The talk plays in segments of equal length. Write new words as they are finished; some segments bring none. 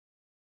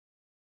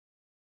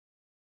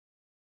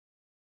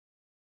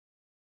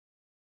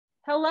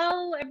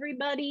Hello,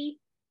 everybody.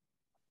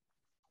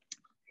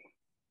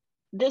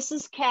 This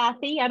is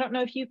Kathy. I don't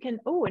know if you can,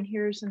 oh, and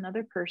here's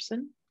another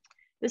person.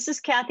 This is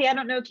Kathy. I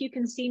don't know if you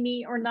can see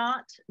me or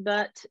not,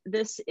 but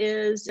this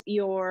is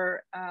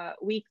your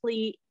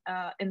weekly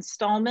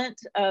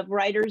installment of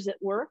Writers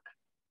at Work.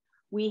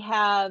 We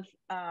have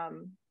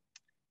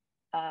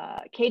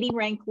Katy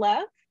Rank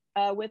Lev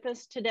with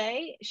us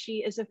today.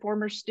 She is a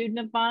former student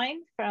of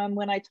mine from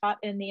when I taught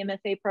in the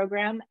MFA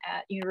program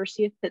at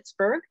University of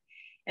Pittsburgh.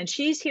 And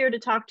she's here to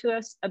talk to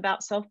us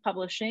about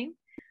self-publishing.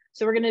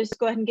 So we're going to just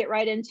go ahead and get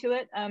right into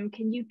it.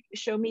 Can you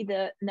show me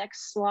the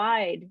next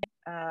slide,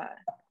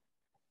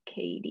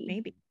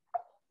 Katy?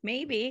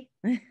 Maybe.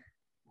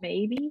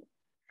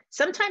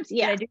 Sometimes,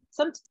 yeah.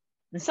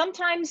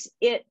 Sometimes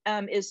it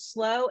is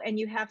slow, and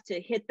you have to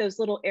hit those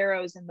little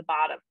arrows in the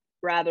bottom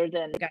rather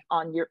than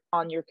on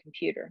your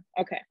computer.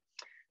 Okay.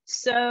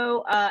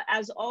 So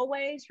as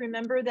always,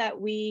 remember that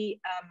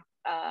we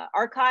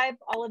archive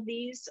all of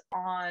these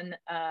on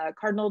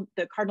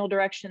the Cardinal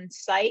Directions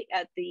site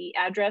at the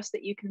address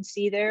that you can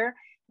see there,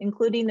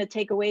 including the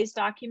takeaways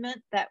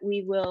document that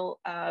we will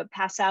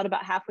pass out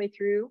about halfway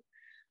through.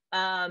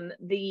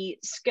 The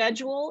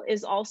schedule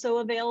is also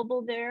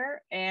available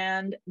there,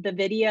 and the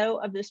video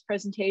of this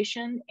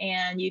presentation,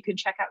 and you can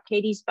check out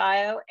Katy's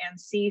bio and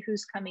see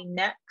who's coming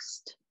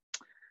next.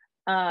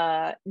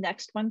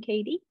 Next one,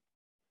 Katy.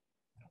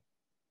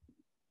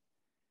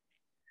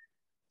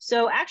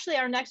 So actually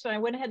our next one, I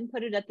went ahead and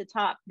put it at the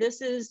top.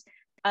 This is,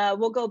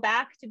 we'll go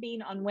back to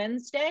being on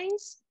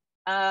Wednesdays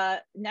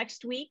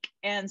next week.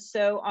 And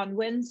so on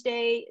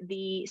Wednesday,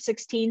 the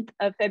 16th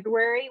of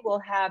February, we'll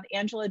have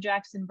Angela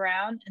Jackson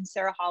Brown and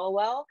Sarah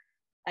Hollowell,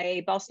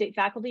 a Ball State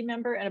faculty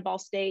member and a Ball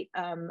State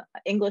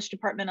English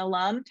department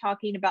alum,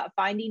 talking about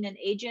finding an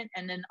agent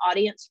and an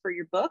audience for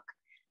your book,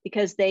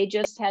 because they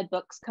just had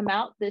books come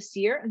out this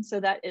year. And so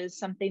that is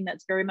something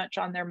that's very much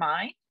on their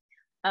mind.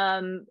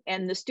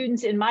 And the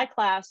students in my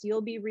class,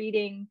 you'll be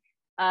reading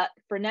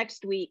for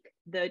next week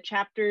the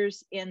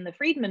chapters in the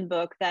Friedman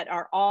book that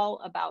are all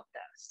about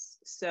this.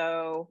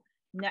 So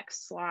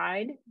next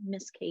slide,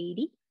 Miss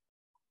Katy.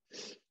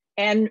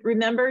 And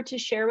remember to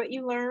share what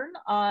you learn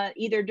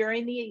either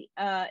during the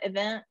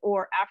event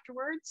or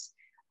afterwards.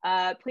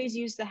 Please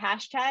use the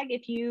hashtag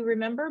if you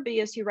remember,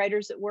 BSU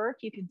Writers at Work.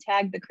 You can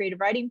tag the creative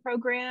writing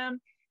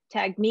program,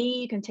 tag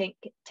me, you can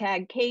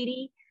tag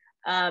Katy.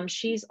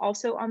 She's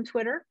also on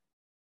Twitter.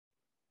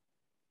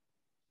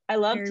 I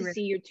love to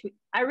see your tweet.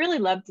 I really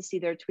love to see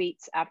their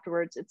tweets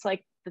afterwards. It's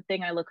like the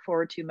thing I look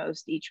forward to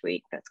most each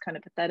week. That's kind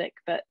of pathetic,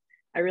 but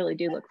I really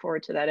do look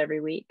forward to that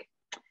every week.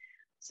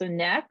 So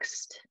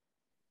next.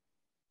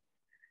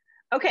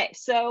 Okay,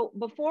 so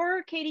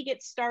before Katy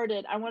gets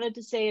started, I wanted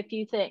to say a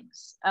few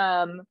things.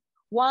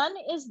 One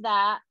is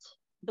that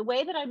the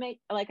way that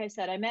like I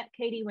said, I met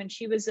Katy when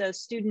she was a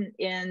student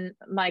in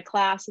my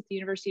class at the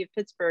University of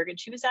Pittsburgh, and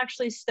she was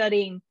actually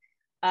studying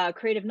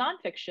creative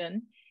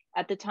nonfiction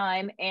at the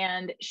time,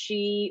 and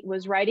she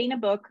was writing a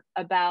book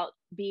about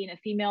being a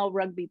female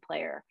rugby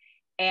player,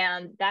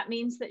 and that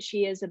means that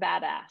she is a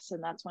badass,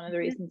 and that's one of the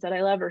reasons that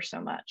I love her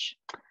so much.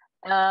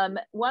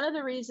 One of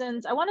the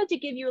reasons I wanted to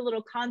give you a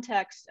little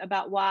context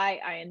about why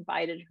I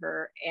invited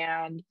her,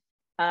 and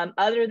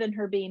other than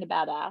her being a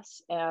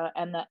badass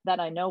and that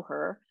I know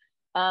her,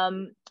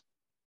 one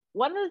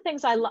of the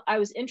things I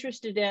was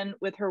interested in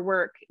with her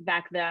work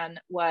back then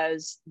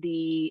was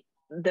the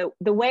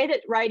way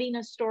that writing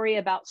a story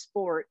about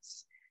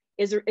sports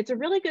it's a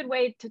really good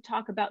way to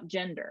talk about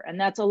gender. And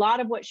that's a lot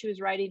of what she was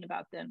writing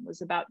about then,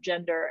 was about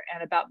gender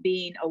and about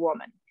being a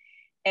woman.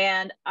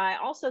 And I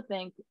also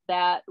think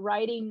that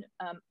writing,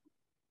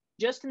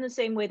 just in the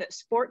same way that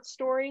sports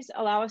stories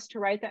allow us to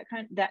write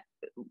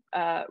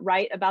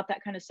write about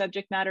that kind of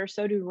subject matter,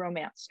 so do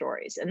romance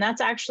stories. And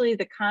that's actually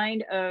the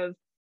kind of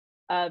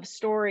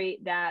story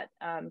that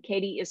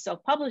Katy is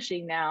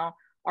self-publishing now,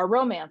 are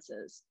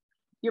romances.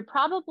 You're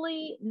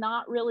probably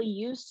not really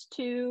used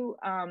to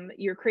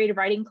your creative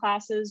writing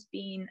classes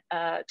being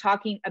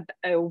talking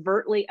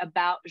overtly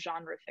about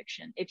genre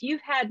fiction. If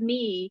you've had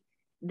me,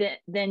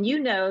 then you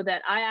know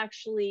that I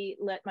actually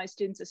let my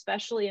students,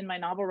 especially in my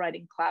novel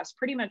writing class,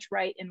 pretty much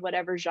write in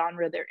whatever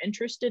genre they're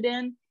interested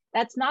in.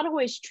 That's not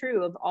always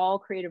true of all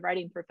creative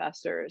writing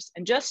professors.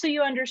 And just so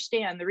you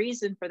understand, the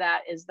reason for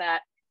that is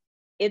that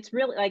it's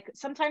really like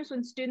sometimes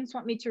when students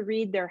want me to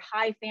read their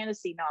high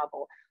fantasy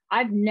novel,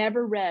 I've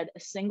never read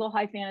a single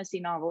high fantasy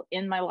novel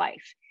in my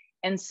life.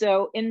 And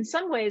so in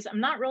some ways,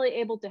 I'm not really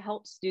able to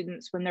help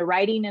students when they're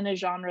writing in a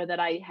genre that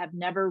I have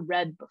never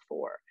read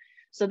before.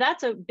 So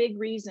that's a big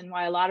reason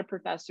why a lot of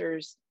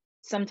professors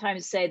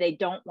sometimes say they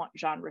don't want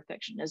genre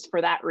fiction, is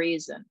for that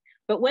reason.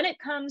 But when it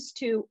comes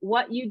to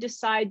what you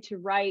decide to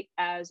write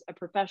as a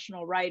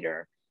professional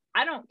writer,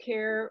 I don't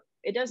care.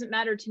 It doesn't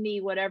matter to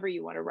me whatever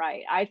you want to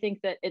write. I think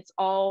that it's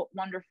all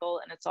wonderful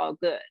and it's all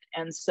good.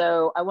 And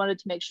so I wanted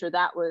to make sure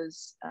that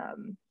was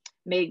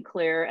made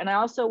clear. And I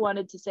also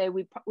wanted to say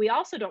we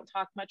also don't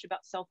talk much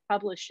about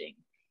self-publishing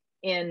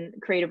in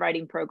creative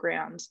writing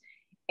programs.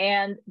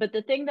 But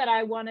the thing that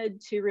I wanted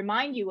to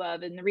remind you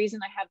of, and the reason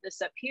I have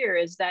this up here,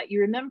 is that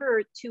you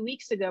remember 2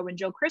 weeks ago when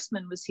Joe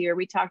Chrisman was here,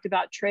 we talked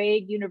about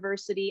trade,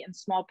 university, and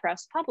small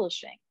press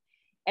publishing.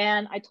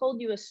 And I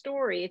told you a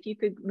story, if you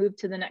could move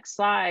to the next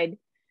slide.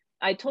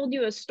 I told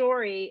you a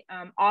story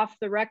off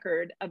the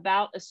record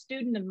about a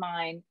student of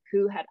mine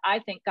who had, I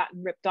think,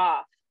 gotten ripped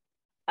off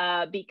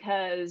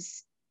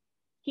because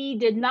he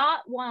did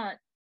not want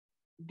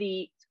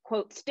the,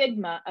 quote,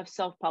 stigma of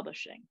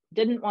self-publishing,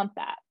 didn't want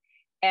that.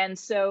 And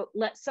so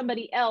let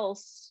somebody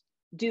else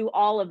do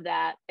all of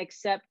that,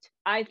 except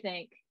I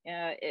think,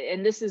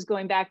 and this is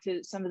going back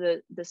to some of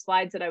the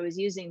slides that I was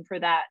using for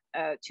that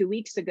 2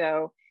 weeks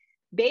ago,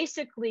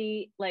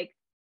 basically like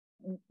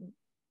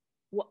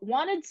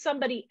wanted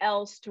somebody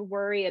else to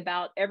worry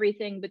about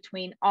everything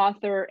between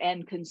author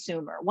and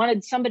consumer,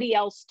 wanted somebody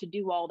else to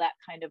do all that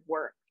kind of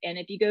work. And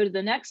if you go to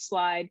the next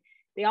slide,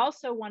 they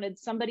also wanted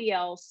somebody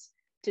else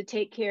to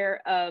take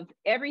care of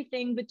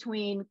everything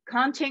between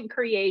content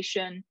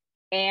creation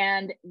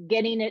and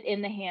getting it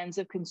in the hands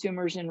of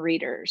consumers and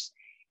readers.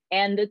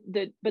 And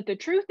but the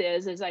truth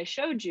is, as I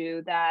showed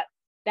you, that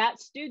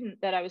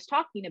student that I was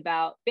talking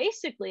about,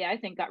 basically, I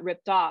think got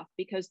ripped off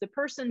because the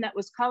person that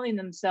was calling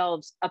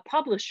themselves a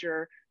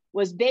publisher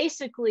was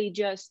basically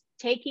just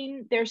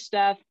taking their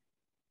stuff,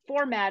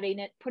 formatting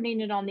it, putting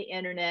it on the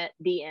internet,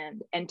 the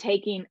end, and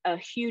taking a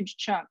huge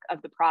chunk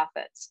of the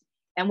profits.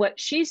 And what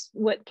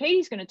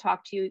Katy's going to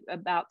talk to you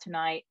about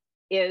tonight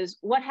is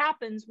what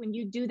happens when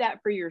you do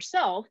that for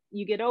yourself.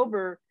 You get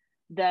over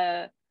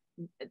the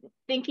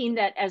thinking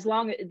that as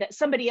long that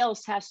somebody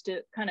else has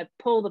to kind of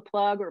pull the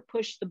plug or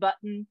push the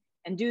button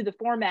and do the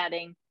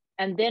formatting,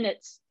 and then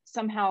it's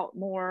somehow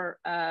more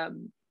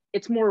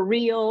it's more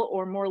real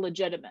or more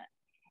legitimate.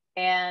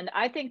 And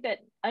I think that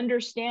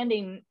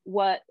understanding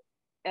what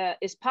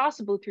is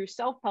possible through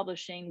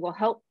self-publishing will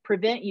help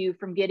prevent you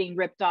from getting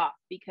ripped off.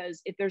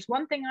 Because if there's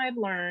one thing I've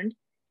learned,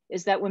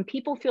 is that when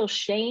people feel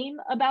shame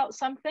about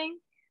something,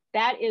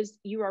 that is,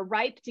 you are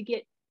ripe to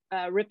get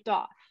ripped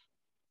off.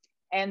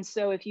 And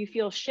so if you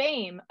feel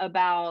shame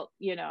about,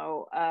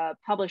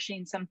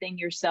 publishing something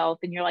yourself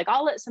and you're like,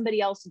 I'll let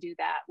somebody else do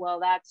that, well,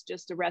 that's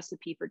just a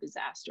recipe for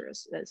disaster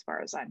as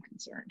far as I'm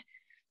concerned.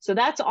 So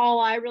that's all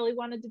I really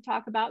wanted to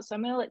talk about. So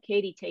I'm going to let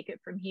Katy take it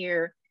from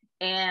here,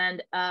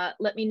 and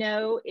let me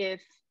know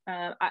if,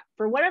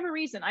 for whatever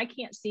reason, I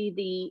can't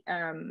see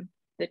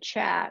the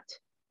chat.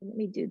 Let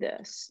me do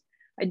this.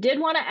 I did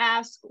want to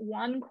ask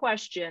one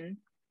question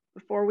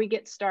before we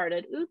get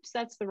started. Oops,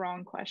 that's the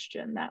wrong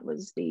question. That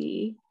was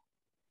the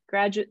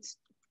graduate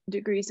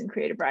degrees in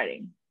creative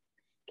writing.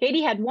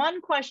 Katy had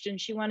one question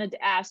she wanted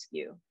to ask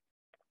you.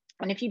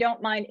 And if you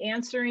don't mind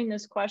answering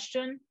this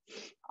question,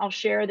 I'll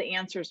share the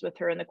answers with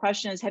her. And the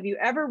question is, have you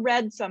ever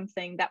read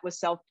something that was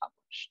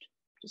self-published?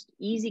 Just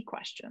easy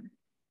question.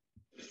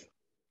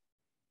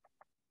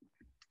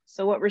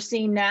 So what we're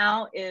seeing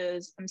now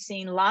is I'm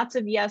seeing lots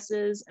of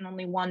yeses and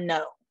only one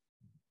no.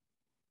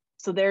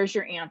 So there's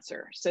your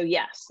answer. So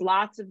yes,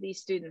 lots of these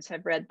students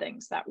have read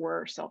things that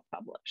were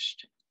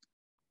self-published.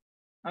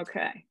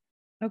 Okay.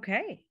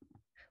 Okay.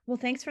 Well,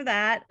 thanks for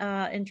that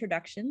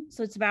introduction.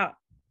 So it's about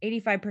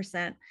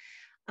 85%.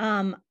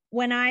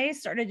 When I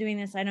started doing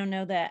this, I don't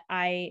know that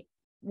I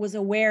was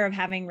aware of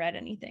having read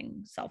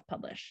anything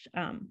self-published.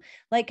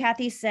 Like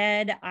Kathy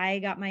said, I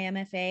got my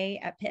MFA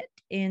at Pitt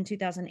in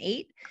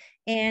 2008.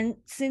 And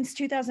since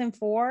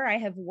 2004, I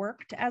have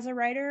worked as a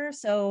writer.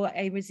 So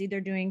I was either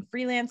doing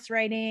freelance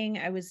writing,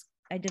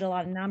 I did a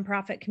lot of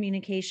nonprofit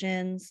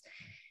communications.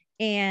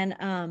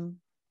 And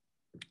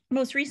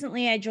most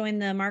recently, I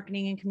joined the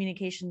marketing and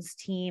communications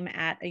team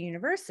at a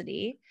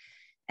university.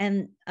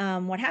 And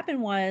what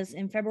happened was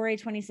in February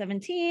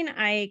 2017,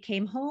 I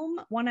came home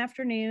one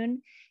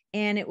afternoon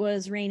and it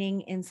was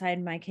raining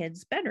inside my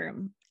kid's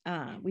bedroom.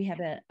 We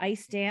had an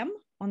ice dam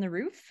on the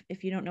roof.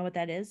 If you don't know what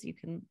that is, you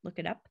can look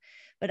it up.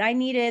 But I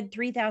needed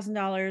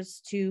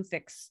 $3,000 to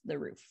fix the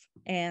roof.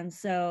 And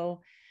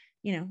so,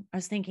 I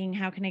was thinking,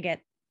 how can I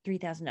get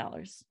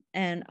 $3,000?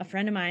 And a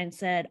friend of mine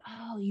said,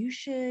 oh, you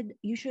should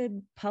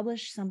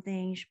publish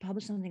something. You should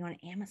publish something on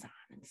Amazon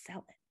and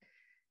sell it.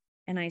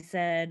 And I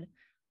said,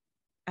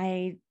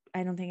 I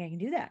don't think I can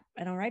do that.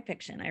 I don't write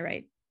fiction. I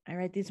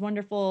write these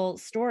wonderful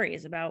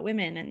stories about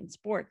women and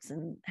sports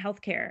and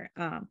healthcare.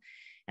 And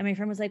my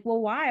friend was like, well,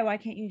 why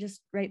can't you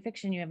just write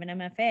fiction? You have an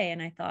MFA.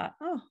 And I thought,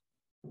 oh,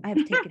 I've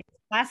taken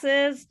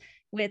classes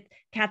with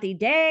Kathy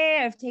Day.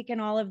 I've taken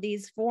all of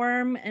these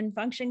form and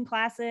function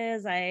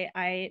classes.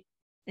 I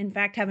in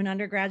fact have an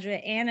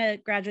undergraduate and a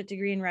graduate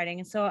degree in writing.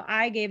 And so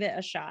I gave it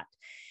a shot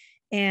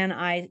and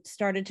I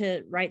started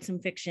to write some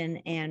fiction,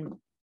 and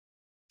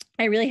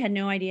I really had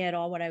no idea at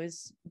all what I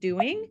was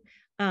doing.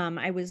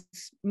 I was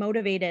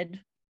motivated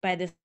by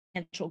this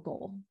financial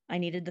goal. I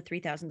needed the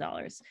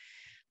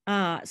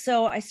 $3,000.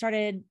 So I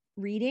started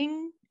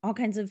reading all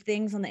kinds of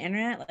things on the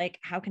internet, like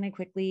how can I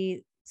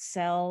quickly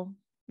sell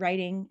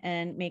writing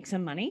and make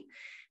some money?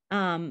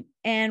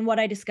 And what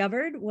I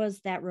discovered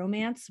was that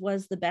romance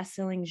was the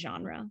best-selling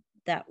genre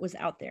that was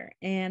out there.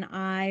 And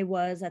I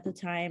was at the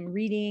time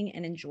reading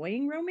and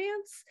enjoying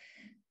romance,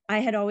 I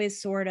had always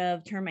sort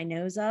of turned my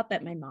nose up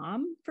at my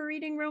mom for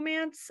reading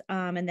romance.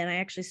 And then I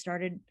actually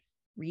started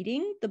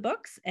reading the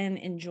books and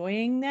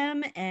enjoying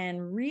them,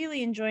 and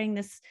really enjoying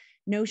this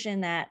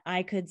notion that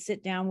I could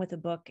sit down with a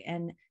book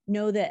and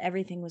know that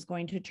everything was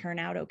going to turn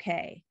out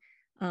okay.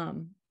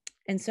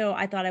 And so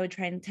I thought I would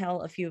try and tell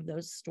a few of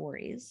those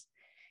stories.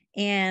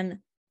 And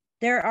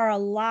there are a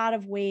lot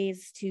of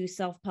ways to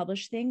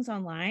self-publish things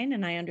online,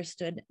 and I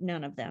understood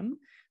none of them.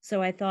 So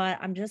I thought,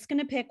 I'm just going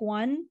to pick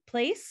one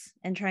place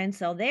and try and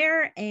sell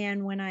there.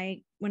 And when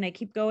I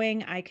keep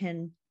going, I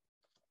can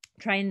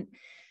try and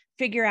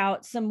figure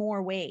out some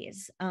more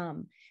ways.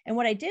 And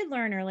what I did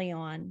learn early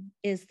on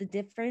is the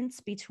difference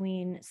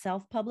between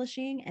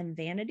self-publishing and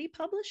vanity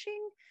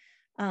publishing.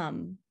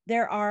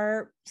 There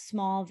are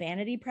small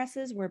vanity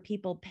presses where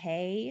people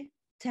pay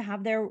to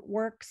have their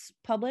works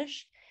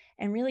published.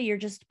 And really, you're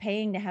just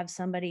paying to have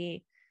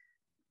somebody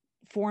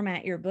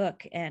format your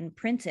book and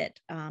print it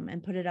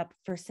and put it up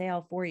for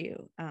sale for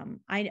you.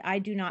 I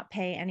do not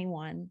pay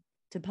anyone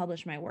to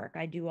publish my work.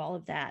 I do all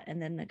of that.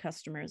 And then the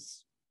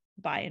customers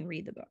buy and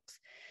read the books.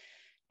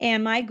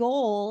 And my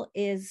goal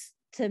is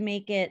to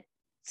make it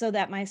so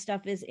that my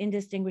stuff is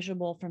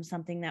indistinguishable from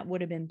something that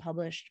would have been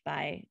published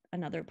by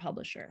another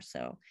publisher.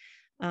 So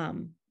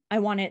I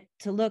want it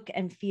to look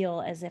and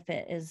feel as if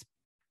it is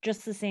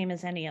just the same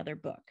as any other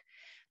book.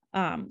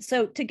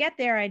 So to get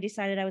there, I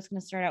decided I was going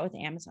to start out with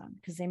Amazon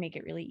because they make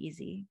it really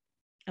easy.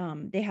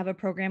 They have a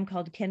program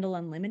called Kindle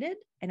Unlimited.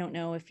 I don't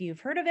know if you've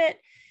heard of it.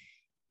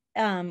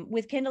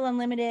 With Kindle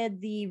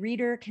Unlimited, the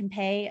reader can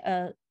pay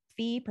a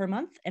fee per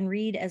month and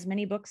read as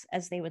many books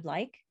as they would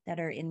like that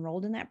are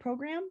enrolled in that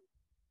program.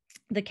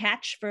 The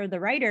catch for the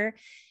writer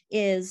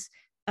is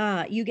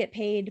you get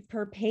paid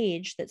per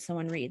page that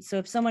someone reads. So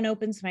if someone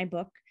opens my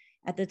book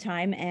at the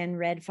time and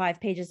read 5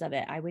 pages of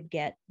it, I would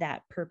get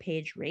that per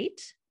page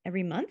rate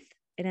every month.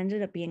 It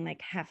ended up being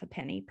like half a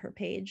penny per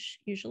page,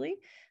 usually,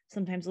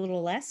 sometimes a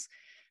little less.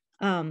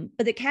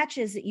 But the catch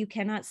is that you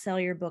cannot sell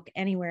your book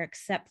anywhere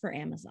except for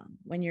Amazon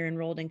when you're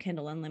enrolled in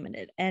Kindle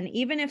Unlimited. And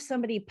even if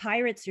somebody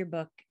pirates your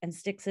book and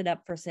sticks it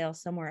up for sale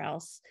somewhere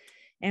else,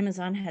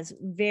 Amazon has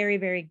very,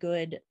 very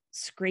good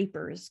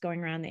scrapers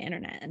going around the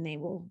internet, and they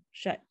will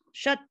shut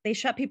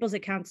people's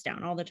accounts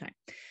down all the time.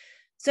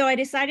 So I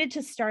decided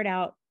to start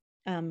out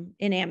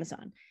in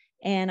Amazon,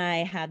 and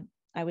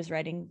I was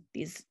writing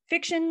these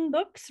fiction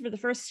books for the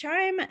first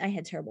time. I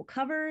had terrible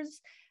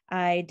covers.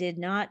 I did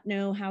not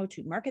know how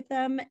to market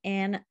them.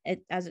 And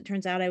as it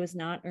turns out, I was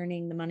not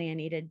earning the money I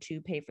needed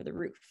to pay for the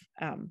roof.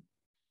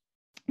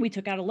 We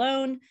took out a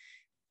loan.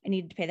 I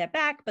needed to pay that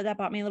back, but that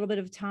bought me a little bit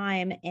of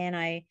time. And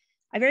I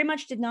very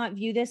much did not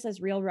view this as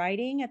real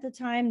writing at the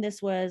time.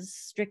 This was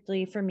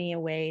strictly for me a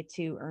way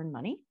to earn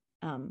money.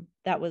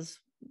 That was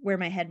where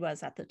my head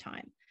was at the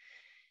time.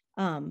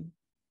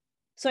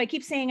 So I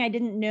keep saying I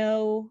didn't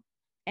know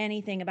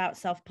anything about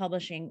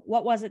self-publishing.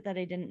 What was it that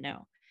I didn't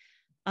know?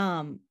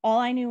 All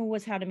I knew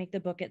was how to make the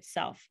book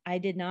itself. I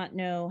did not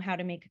know how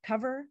to make a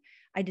cover.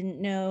 I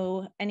didn't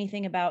know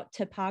anything about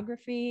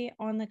typography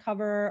on the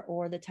cover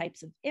or the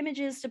types of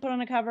images to put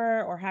on a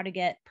cover or how to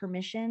get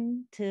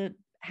permission to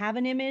have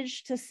an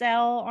image to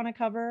sell on a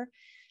cover.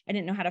 I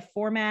didn't know how to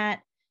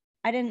format.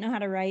 I didn't know how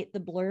to write the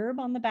blurb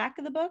on the back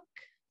of the book,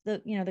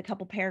 the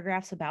couple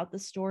paragraphs about the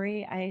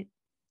story. I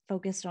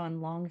focused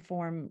on long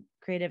form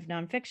creative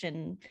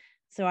nonfiction.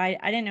 So I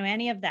didn't know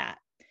any of that.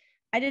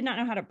 I did not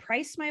know how to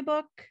price my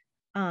book.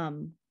 I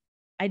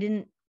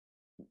didn't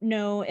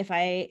know if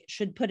I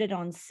should put it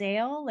on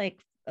sale,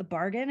 like a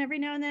bargain every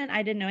now and then.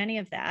 I didn't know any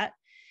of that.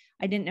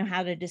 I didn't know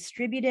how to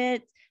distribute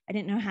it. I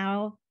didn't know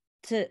how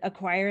to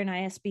acquire an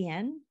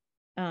ISBN.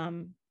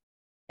 In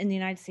the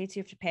United States,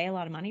 you have to pay a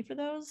lot of money for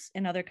those.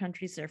 In other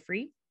countries, they're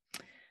free.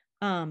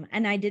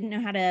 And I didn't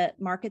know how to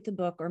market the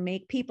book or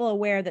make people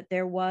aware that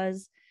there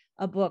was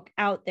a book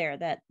out there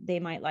that they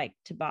might like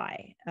to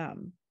buy.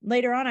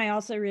 Later on, I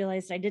also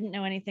realized I didn't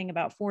know anything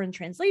about foreign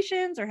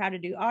translations or how to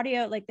do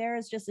audio. Like there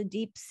is just a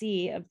deep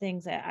sea of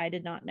things that I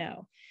did not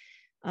know.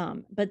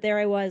 But there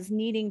I was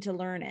needing to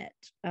learn it.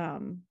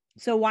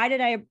 So why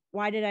did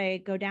I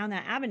go down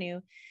that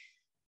avenue?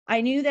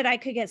 I knew that I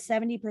could get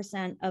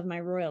 70% of my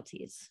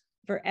royalties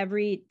for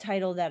every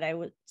title that I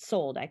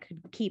sold. I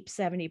could keep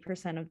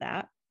 70% of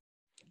that.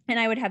 And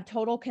I would have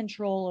total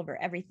control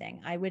over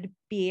everything. I would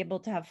be able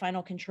to have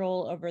final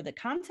control over the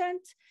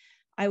content.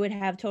 I would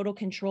have total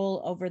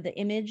control over the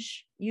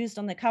image used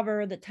on the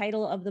cover, the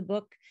title of the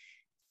book.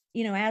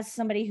 As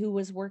somebody who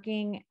was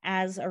working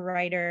as a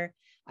writer,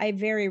 I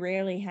very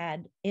rarely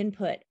had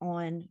input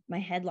on my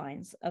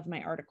headlines of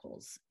my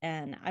articles,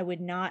 and I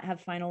would not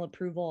have final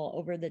approval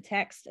over the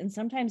text. And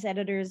sometimes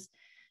editors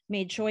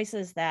made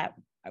choices that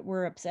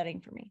were upsetting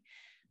for me.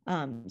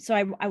 So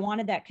I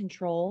wanted that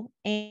control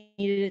and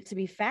needed it to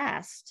be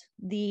fast.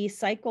 The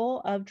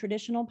cycle of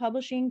traditional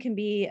publishing can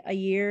be a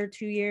year,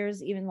 2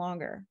 years, even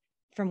longer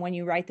from when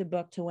you write the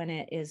book to when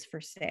it is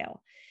for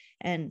sale.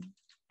 And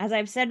as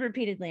I've said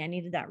repeatedly, I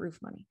needed that roof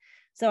money.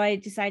 So I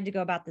decided to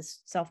go about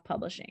this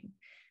self-publishing.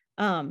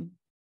 And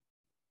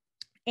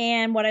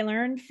And what I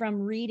learned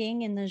from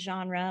reading in the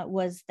genre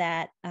was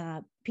that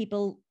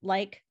people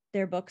like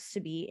their books to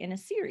be in a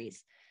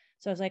series.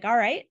 So I was like, all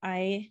right,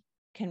 I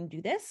can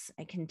do this.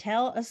 I can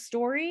tell a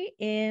story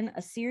in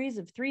a series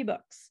of 3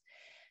 books.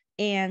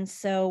 And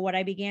so what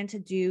I began to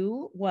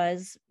do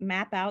was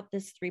map out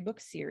this 3-book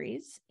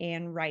series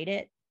and write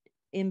it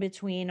in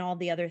between all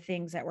the other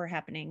things that were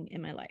happening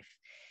in my life.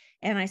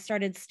 And I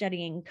started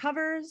studying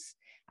covers.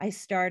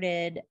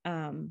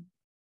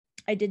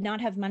 I did not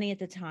have money at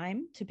the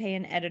time to pay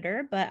an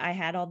editor, but I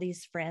had all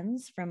these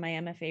friends from my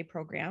MFA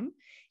program,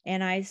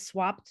 and I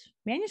swapped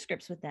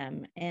manuscripts with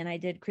them, and I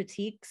did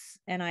critiques,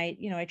 and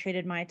I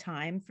traded my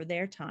time for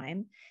their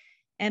time.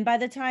 And by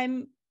the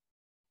time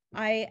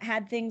I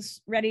had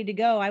things ready to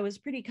go, I was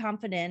pretty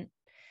confident.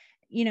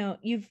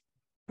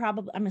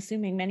 I'm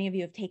assuming many of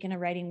you have taken a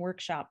writing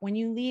workshop. When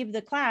you leave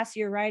the class,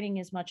 your writing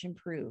is much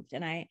improved.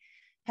 And I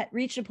had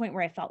reached a point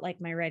where I felt like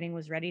my writing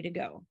was ready to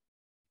go.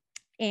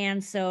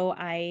 And so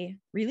I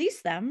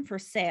released them for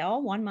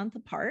sale 1 month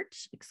apart,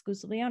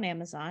 exclusively on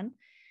Amazon,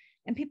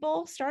 and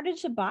people started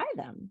to buy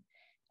them.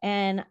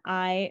 And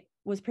I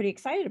was pretty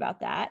excited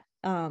about that.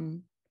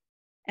 And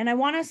I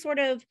want to sort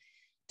of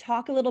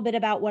talk a little bit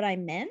about what I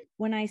meant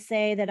when I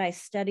say that I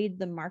studied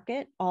the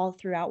market all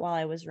throughout while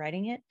I was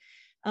writing it.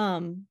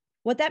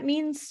 What that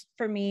means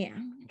for me,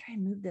 I'm going to try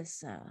and move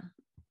this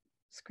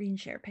screen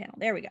share panel.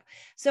 There we go.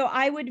 So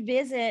I would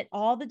visit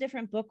all the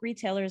different book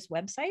retailers'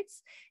 websites,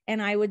 and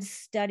I would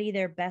study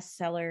their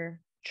bestseller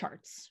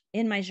charts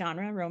in my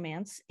genre,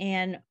 romance,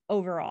 and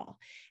overall.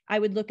 I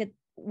would look at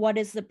what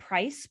is the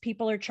price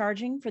people are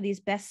charging for these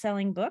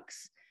best-selling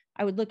books.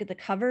 I would look at the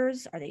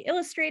covers. Are they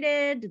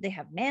illustrated? Did they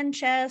have man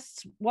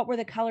chests? What were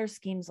the color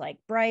schemes like?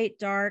 Bright,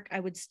 dark?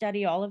 I would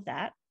study all of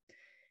that.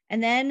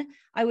 And then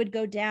I would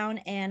go down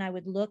and I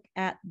would look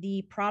at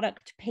the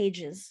product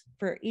pages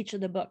for each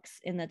of the books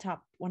in the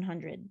top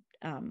 100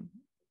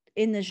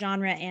 in the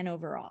genre and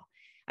overall.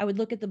 I would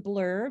look at the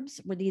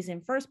blurbs. Were these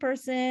in first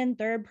person,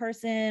 third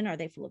person? Are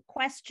they full of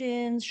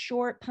questions,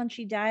 short,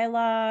 punchy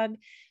dialogue?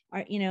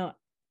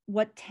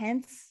 What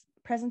tense,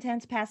 present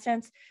tense, past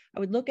tense?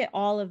 I would look at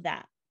all of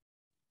that.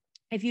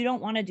 If you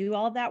don't want to do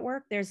all of that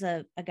work, there's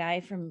a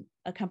guy from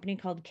a company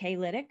called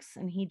K-Lytics,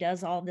 and he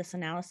does all of this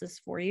analysis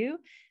for you.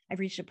 I've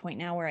reached a point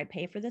now where I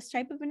pay for this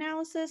type of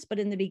analysis, but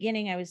in the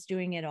beginning, I was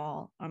doing it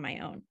all on my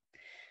own.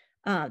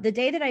 The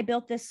day that I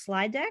built this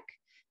slide deck,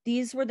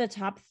 these were the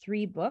top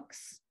 3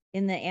 books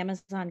in the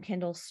Amazon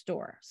Kindle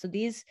store. So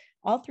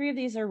all 3 of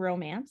these are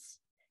romance,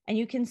 and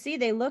you can see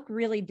they look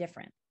really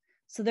different.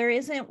 So there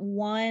isn't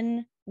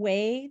one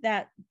way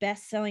that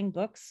best-selling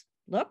books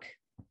look.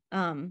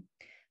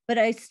 But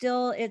it's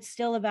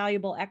still a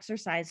valuable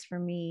exercise for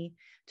me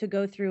to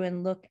go through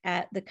and look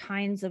at the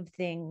kinds of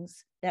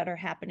things that are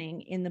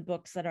happening in the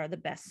books that are the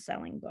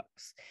best-selling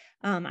books.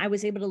 I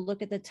was able to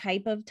look at the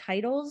type of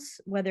titles,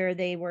 whether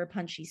they were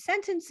punchy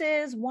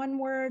sentences, one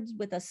words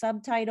with a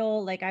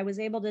subtitle. Like, I was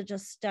able to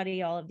just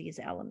study all of these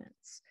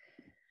elements.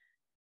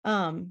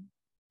 I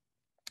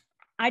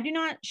do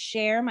not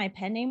share my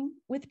pen name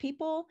with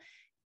people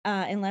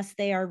unless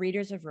they are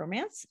readers of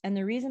romance. And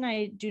the reason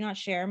I do not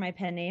share my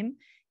pen name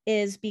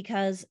is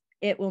because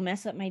it will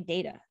mess up my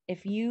data.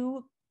 If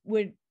you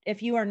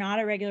are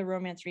not a regular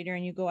romance reader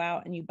and you go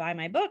out and you buy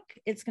my book,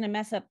 it's going to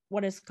mess up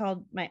what is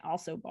called my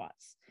also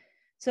boughts.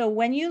 So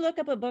when you look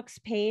up a book's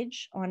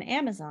page on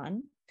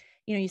Amazon,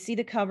 you see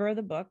the cover of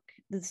the book,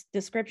 the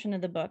description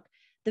of the book.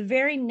 The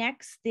very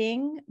next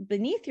thing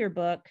beneath your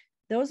book,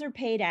 those are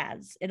paid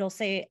ads. It'll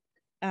say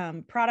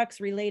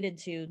products related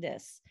to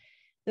this.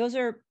 Those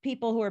are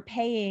people who are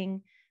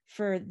paying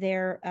for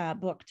their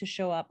book to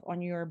show up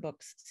on your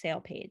book's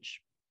sale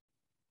page.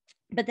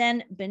 But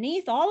then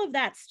beneath all of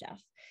that stuff,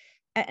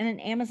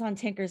 and Amazon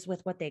tinkers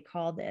with what they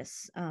call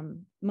this.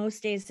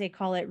 Most days they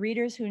call it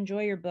readers who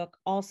enjoy your book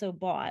also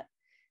bought.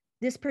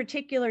 This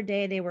particular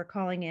day, they were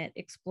calling it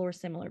explore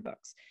similar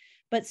books.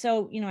 But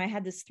so, I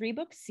had this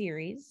 3-book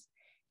series,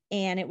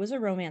 and it was a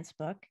romance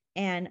book.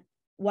 And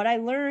what I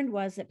learned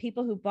was that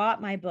people who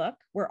bought my book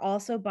were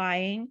also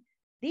buying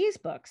these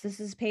books. This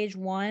is page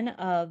 1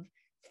 of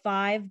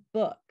 5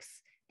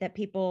 books that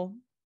people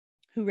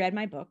who read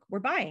my book were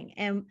buying.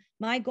 And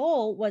my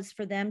goal was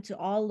for them to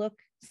all look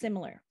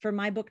similar, for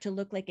my book to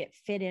look like it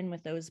fit in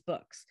with those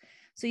books.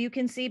 So you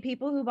can see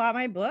people who bought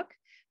my book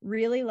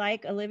really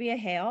like Olivia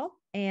Hale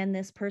and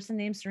this person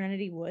named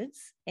Serenity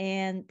Woods.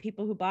 And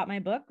people who bought my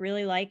book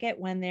really like it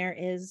when there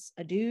is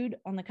a dude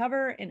on the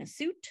cover in a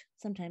suit,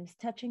 sometimes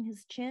touching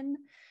his chin.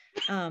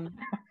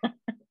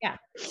 Yeah.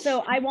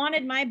 So I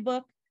wanted my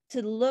book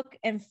to look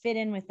and fit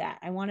in with that.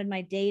 I wanted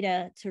my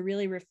data to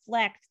really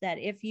reflect that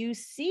if you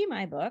see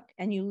my book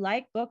and you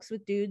like books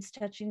with dudes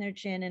touching their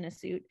chin in a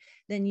suit,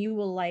 then you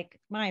will like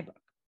my book.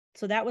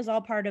 So that was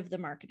all part of the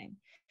marketing.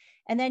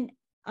 And then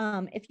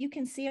if you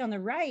can see on the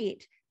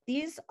right,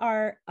 these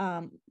are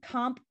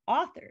comp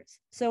authors.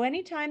 So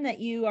anytime that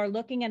you are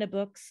looking at a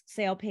book's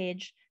sale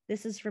page,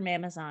 this is from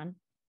Amazon,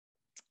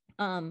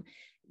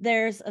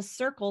 there's a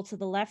circle to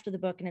the left of the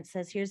book and it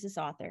says, here's this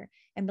author.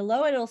 And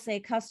below it, it'll say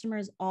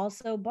customers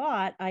also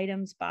bought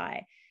items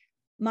by.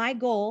 my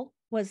goal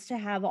was to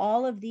have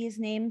all of these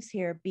names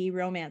here be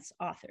romance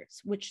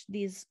authors, which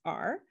these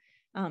are.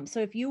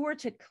 So if you were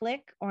to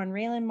click on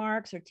Raylan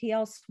Marks or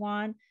T.L.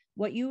 Swan,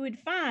 what you would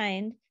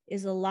find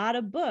is a lot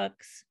of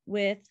books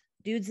with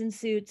dudes in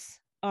suits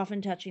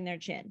often touching their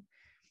chin,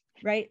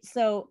 right?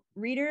 So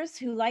readers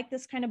who like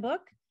this kind of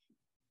book,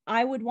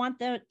 I would want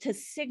them to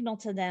signal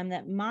to them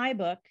that my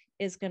book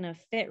is going to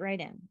fit right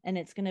in and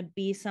it's going to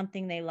be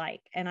something they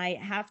like. And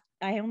I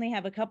only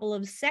have a couple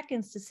of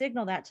seconds to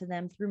signal that to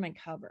them through my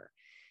cover.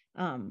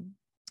 And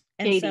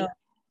Katy, so,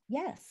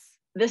 yes.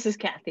 This is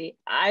Kathy.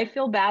 I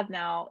feel bad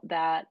now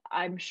that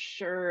I'm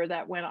sure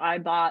that when I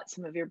bought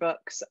some of your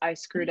books, I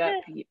screwed up.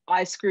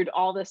 I screwed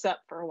all this up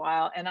for a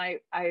while. And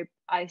I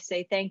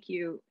say thank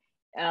you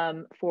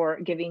for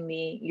giving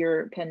me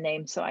your pen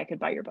name so I could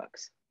buy your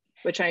books,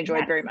 which I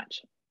enjoyed very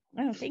much.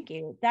 Oh, thank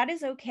you. That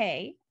is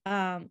okay.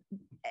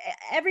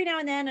 Every now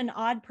and then an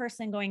odd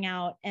person going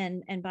out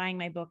and buying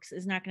my books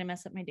is not going to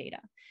mess up my data.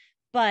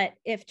 But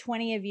if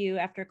 20 of you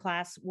after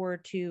class were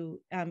to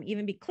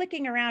even be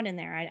clicking around in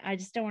there, I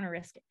just don't want to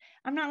risk it.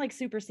 I'm not like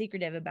super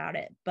secretive about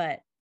it,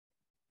 but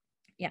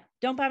yeah,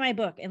 don't buy my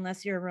book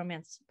unless you're a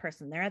romance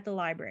person. They're at the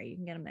library. You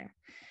can get them there.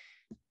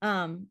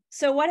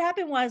 So what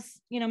happened was,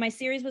 my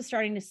series was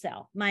starting to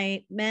sell.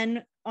 My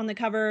men on the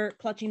cover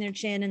clutching their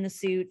chin in the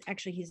suit.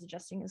 Actually, he's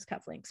adjusting his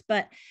cufflinks,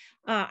 but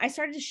I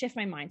started to shift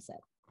my mindset.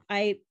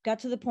 I got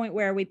to the point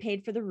where we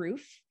paid for the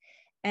roof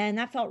and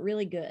that felt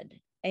really good.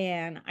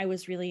 And I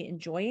was really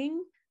enjoying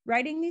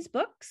writing these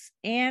books.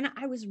 And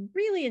I was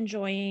really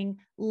enjoying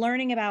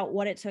learning about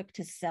what it took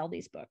to sell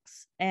these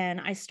books.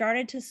 And I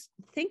started to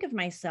think of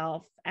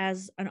myself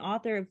as an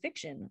author of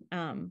fiction.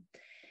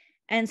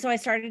 And so I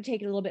started to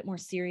take it a little bit more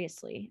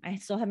seriously. I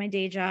still had my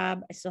day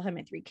job. I still had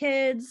my 3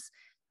 kids.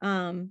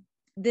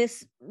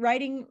 This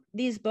writing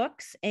these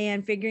books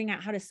and figuring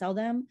out how to sell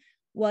them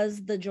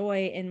was the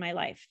joy in my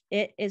life.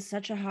 It is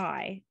such a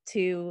high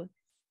to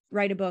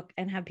write a book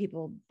and have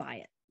people buy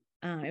it.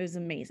 It was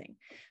amazing.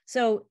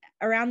 So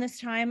around this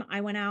time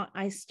I went out,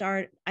 I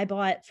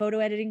bought photo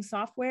editing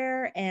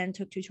software and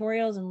took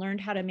tutorials and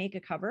learned how to make a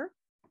cover.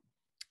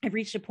 I've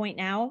reached a point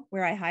now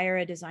where I hire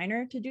a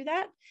designer to do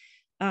that.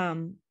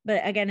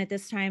 But again, at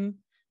this time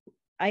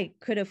I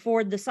could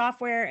afford the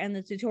software and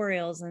the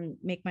tutorials and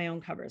make my own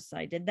covers. So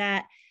I did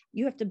that.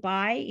 You have to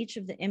buy each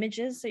of the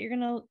images that you're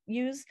going to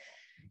use.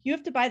 You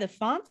have to buy the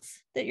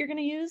fonts that you're going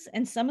to use.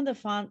 And some of the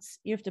fonts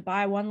you have to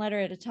buy one letter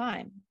at a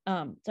time.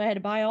 So I had to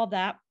buy all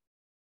that.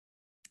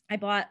 I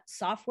bought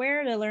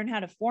software to learn how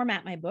to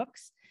format my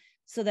books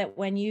so that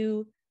when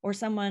you or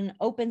someone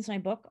opens my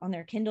book on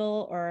their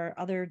Kindle or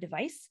other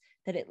device,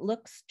 that it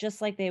looks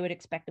just like they would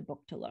expect a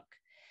book to look.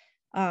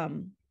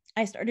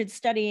 I started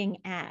studying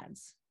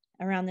ads.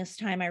 Around this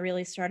time, I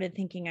really started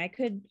thinking I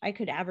could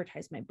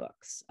advertise my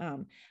books.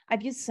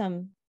 I've used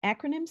some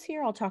acronyms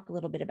here. I'll talk a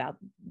little bit about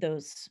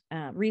those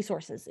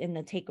resources in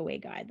the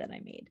takeaway guide that I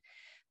made.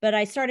 But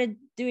I started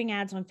doing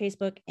ads on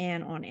Facebook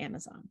and on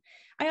Amazon.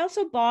 I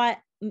also bought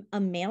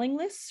a mailing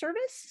list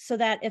service so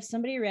that if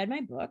somebody read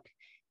my book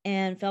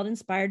and felt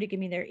inspired to give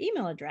me their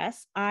email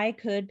address, I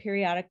could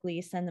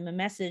periodically send them a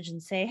message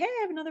and say, hey,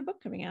 I have another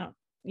book coming out.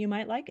 You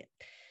might like it.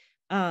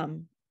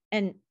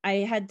 And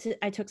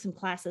I took some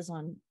classes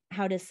on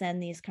how to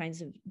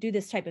do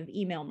this type of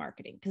email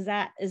marketing, because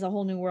that is a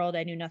whole new world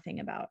I knew nothing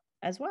about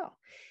as well.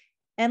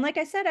 And like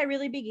I said, I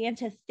really began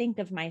to think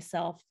of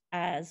myself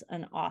as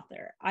an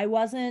author. I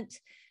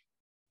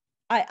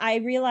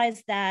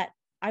realized that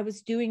I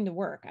was doing the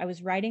work. I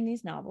was writing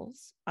these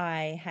novels.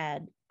 I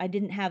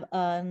didn't have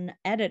an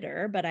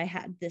editor, but I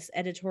had this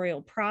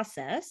editorial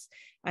process.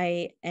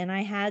 I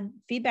had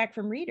feedback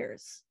from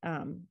readers.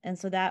 And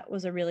so that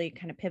was a really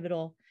kind of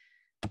pivotal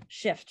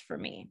shift for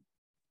me.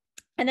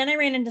 And then I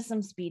ran into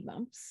some speed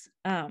bumps.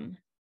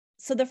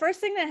 So the first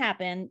thing that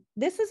happened,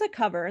 this is a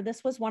cover.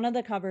 This was one of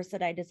the covers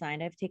that I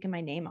designed. I've taken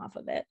my name off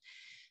of it.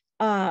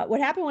 What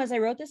happened was I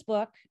wrote this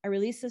book. I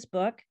released this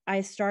book.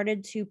 I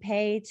started to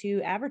pay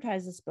to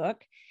advertise this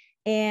book.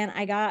 And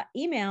I got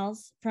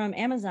emails from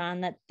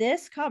Amazon that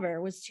this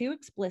cover was too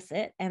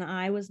explicit and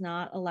I was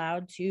not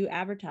allowed to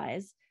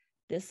advertise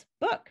this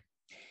book.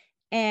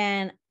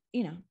 And,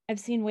 I've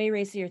seen way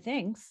racier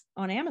things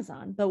on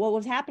Amazon, but what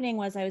was happening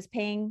was I was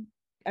paying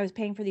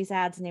for these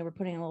ads and they were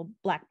putting a little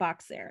black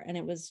box there and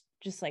it was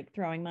just like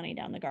throwing money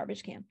down the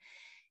garbage can.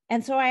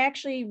 And so I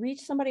actually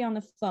reached somebody on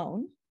the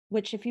phone,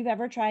 which if you've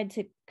ever tried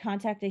to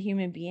contact a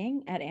human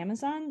being at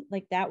Amazon,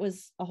 like that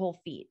was a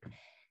whole feat.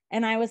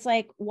 And I was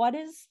like, what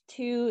is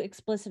too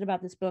explicit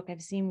about this book?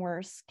 I've seen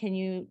worse. Can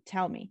you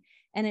tell me?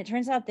 And it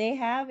turns out they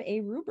have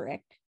a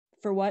rubric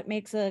for what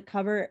makes a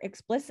cover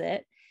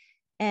explicit.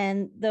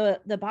 And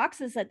the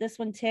boxes that this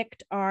one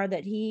ticked are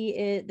that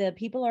the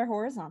people are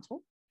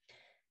horizontal.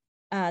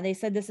 They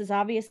said this is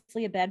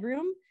obviously a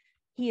bedroom.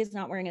 He is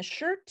not wearing a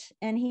shirt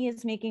and he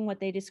is making what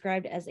they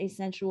described as a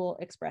sensual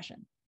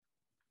expression.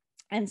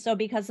 And so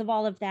because of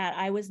all of that,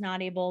 I was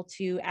not able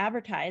to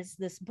advertise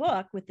this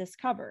book with this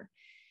cover.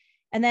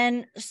 And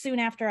then soon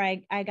after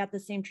I got the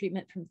same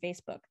treatment from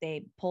Facebook.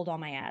 They pulled all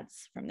my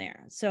ads from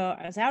there. So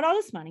I was out all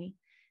this money.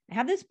 I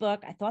have this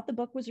book. I thought the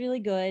book was really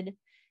good,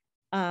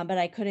 but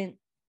I couldn't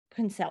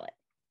sell it.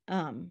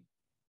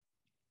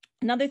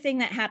 Another thing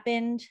that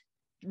happened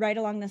right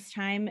along this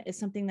time is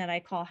something that I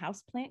call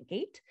houseplant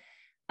gate.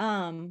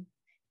 My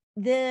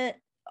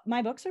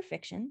books are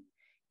fiction,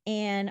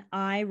 and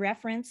I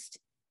referenced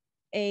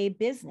a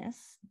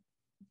business.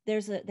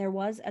 There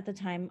was at the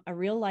time a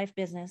real life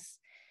business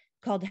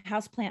called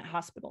Houseplant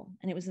Hospital,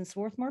 and it was in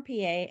Swarthmore,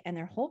 PA. And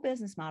their whole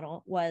business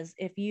model was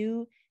if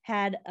you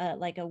had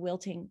like a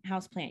wilting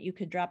houseplant, you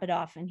could drop it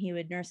off and he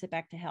would nurse it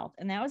back to health.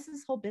 And that was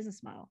his whole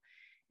business model.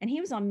 And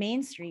he was on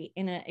Main Street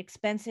in an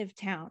expensive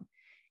town.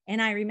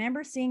 And I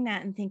remember seeing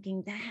that and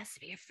thinking that has to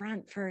be a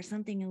front for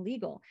something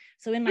illegal.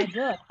 So in my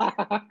book,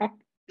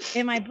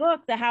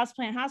 the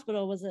Houseplant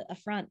Hospital was a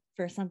front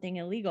for something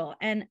illegal.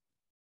 And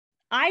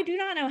I do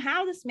not know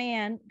how this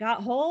man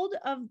got hold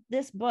of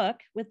this book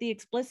with the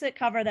explicit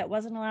cover that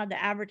wasn't allowed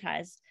to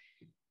advertise,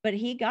 but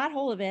he got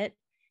hold of it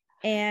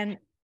and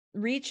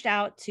reached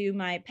out to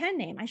my pen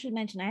name. I should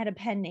mention I had a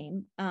pen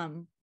name.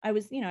 I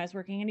was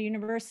working at a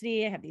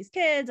university. I have these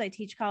kids. I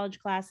teach college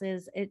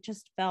classes. It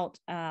just felt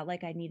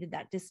like I needed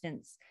that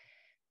distance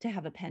to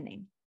have a pen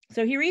name.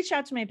 So he reached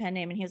out to my pen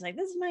name and he was like,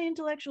 this is my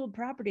intellectual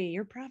property.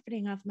 You're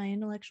profiting off my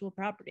intellectual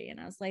property. And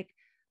I was like,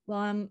 well,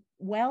 I'm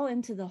well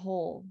into the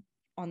hole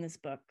on this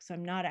book, so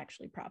I'm not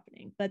actually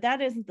profiting, but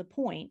that isn't the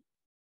point.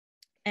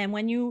 And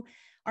when you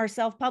are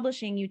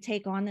self-publishing, you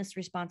take on this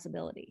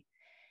responsibility.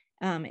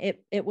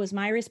 It was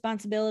my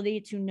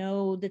responsibility to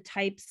know the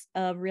types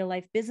of real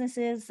life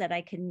businesses that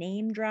I can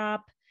name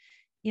drop.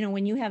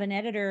 When you have an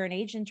editor, an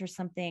agent or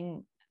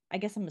something, I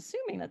guess I'm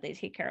assuming that they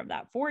take care of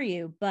that for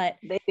you, but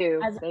they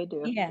do.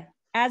 Yeah.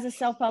 As a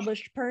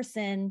self-published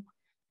person,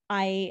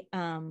 I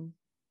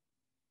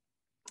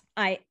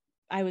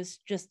was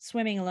just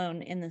swimming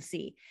alone in the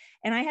sea,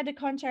 and I had to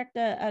contact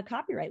a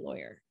copyright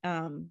lawyer.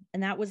 And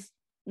that was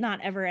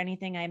not ever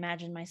anything I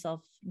imagined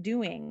myself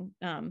doing.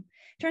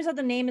 Turns out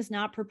the name is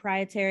not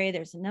proprietary.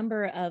 There's a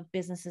number of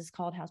businesses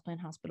called Houseplant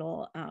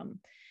Hospital.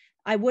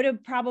 I would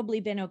have probably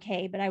been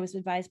okay, but I was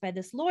advised by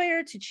this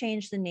lawyer to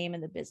change the name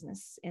of the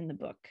business in the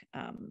book,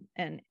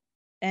 and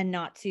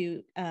not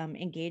to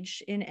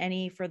engage in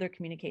any further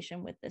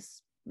communication with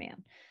this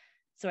man.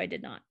 So I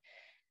did not.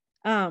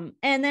 And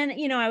then,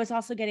 I was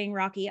also getting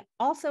Rocky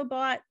also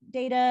bought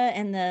data,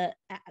 and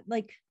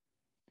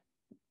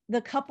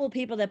the couple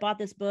people that bought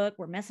this book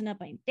were messing up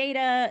my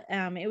data.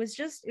 It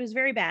was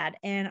very bad.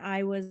 And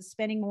I was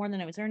spending more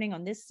than I was earning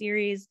on this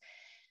series.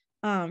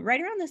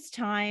 Right around this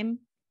time,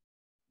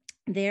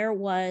 there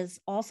was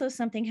also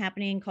something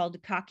happening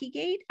called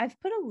Cockygate. I've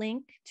put a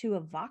link to a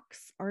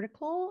Vox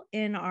article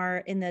in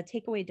the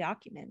takeaway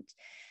document.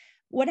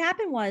 What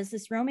happened was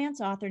this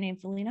romance author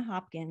named Felina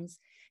Hopkins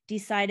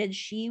decided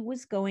she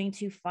was going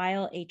to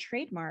file a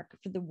trademark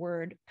for the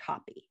word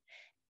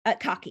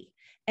cocky.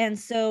 And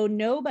so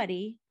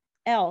nobody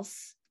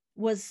else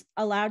was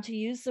allowed to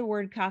use the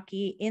word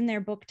cocky in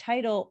their book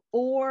title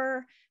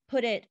or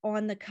put it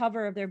on the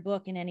cover of their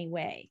book in any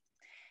way.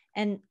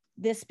 And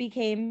this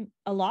became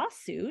a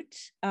lawsuit.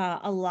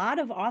 A lot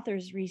of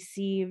authors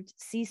received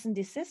cease and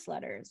desist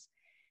letters.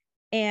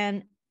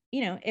 And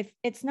if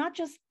it's not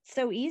just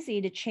so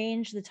easy to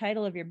change the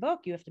title of your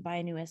book, you have to buy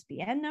a new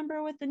SBN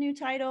number with the new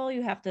title.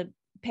 You have to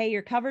pay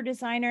your cover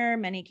designer.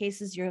 In many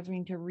cases, you're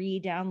having to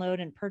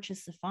re-download and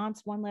purchase the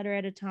fonts one letter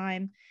at a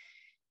time.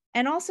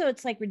 And also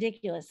it's like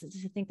ridiculous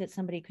to think that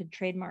somebody could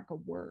trademark a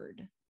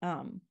word.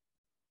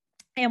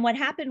 And what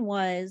happened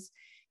was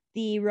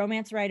the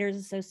Romance Writers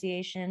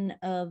Association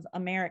of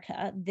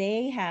America,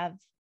 they have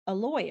a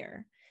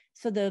lawyer.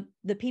 So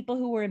the people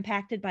who were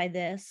impacted by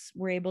this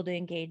were able to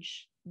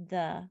engage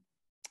the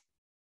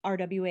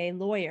RWA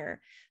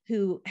lawyer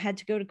who had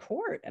to go to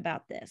court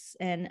about this.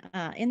 And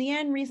in the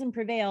end, reason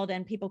prevailed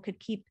and people could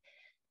keep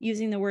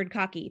using the word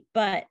cocky,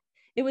 but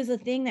it was a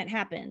thing that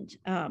happened.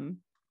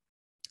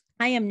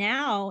 I am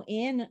now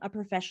in a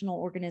professional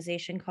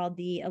organization called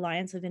the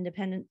Alliance of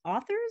Independent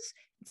Authors.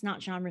 It's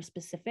not genre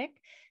specific,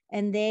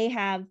 and they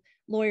have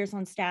lawyers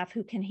on staff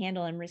who can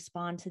handle and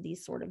respond to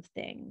these sort of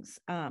things.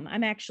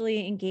 I'm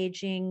actually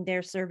engaging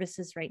their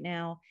services right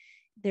now.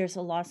 There's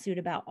a lawsuit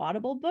about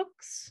Audible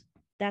books.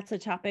 That's a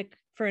topic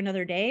for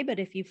another day, but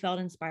if you felt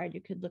inspired, you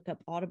could look up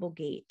Audible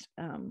Gate.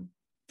 And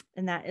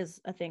that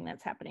is a thing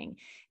that's happening.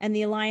 And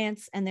the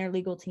Alliance and their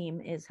legal team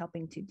is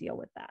helping to deal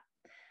with that.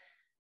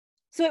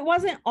 So it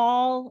wasn't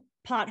all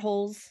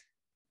potholes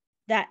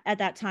that at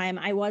that time.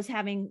 I was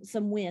having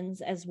some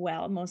wins as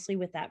well, mostly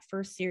with that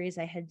first series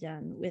I had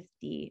done with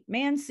the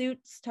man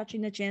suits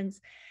touching the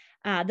chins.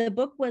 The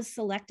book was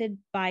selected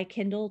by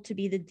Kindle to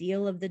be the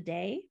deal of the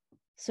day.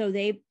 So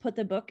they put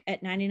the book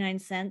at 99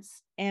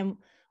 cents. And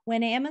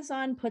when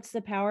Amazon puts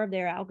the power of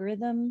their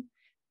algorithm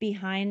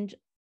behind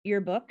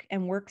your book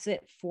and works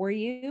it for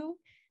you,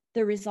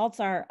 the results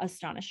are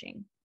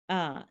astonishing.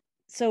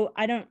 So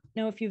I don't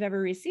know if you've ever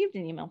received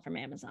an email from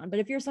Amazon, but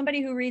if you're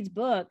somebody who reads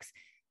books,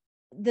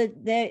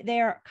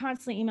 they are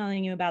constantly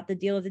emailing you about the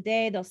deal of the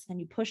day. They'll send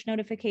you push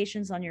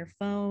notifications on your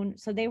phone.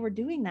 So they were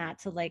doing that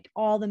to like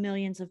all the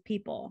millions of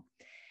people.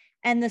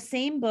 And the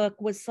same book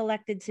was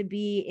selected to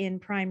be in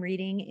prime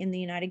reading in the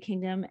United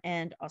Kingdom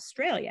and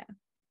Australia.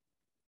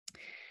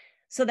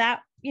 So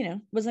that,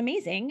 was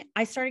amazing.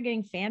 I started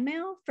getting fan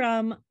mail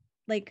from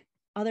like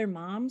other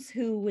moms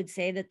who would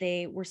say that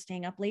they were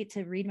staying up late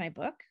to read my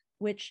book,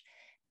 which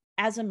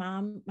as a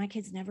mom, my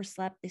kids never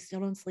slept. They still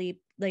don't sleep.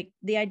 Like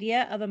the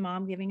idea of a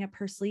mom giving up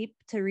her sleep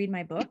to read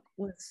my book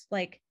was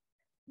like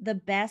the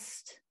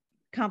best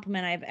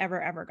compliment I've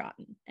ever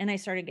gotten. And I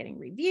started getting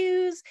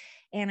reviews,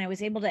 and I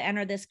was able to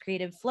enter this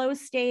creative flow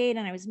state,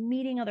 and I was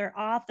meeting other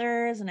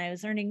authors, and I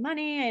was earning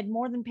money. I had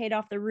more than paid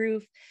off the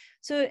roof.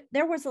 So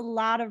there was a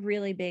lot of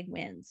really big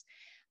wins.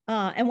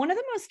 And one of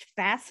the most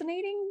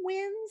fascinating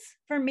wins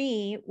for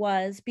me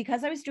was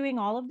because I was doing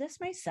all of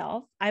this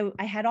myself, I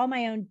had all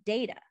my own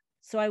data.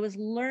 So I was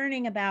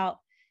learning about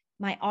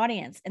my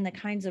audience and the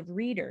kinds of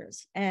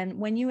readers. And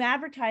when you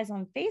advertise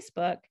on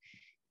Facebook,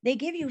 they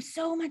give you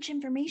so much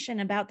information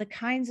about the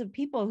kinds of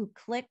people who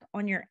click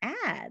on your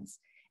ads.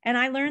 And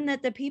I learned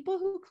that the people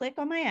who click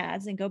on my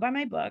ads and go buy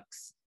my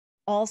books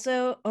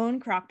also own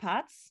crock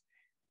pots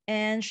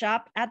and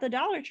shop at the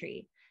Dollar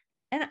Tree.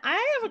 And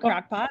I have a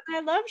crock pot.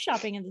 I love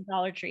shopping at the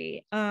Dollar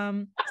Tree.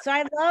 So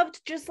I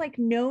loved just like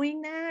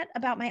knowing that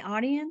about my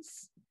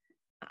audience.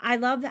 I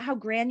love how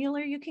granular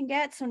you can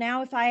get. So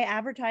now if I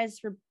advertise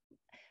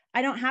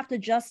I don't have to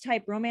just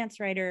type romance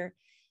writer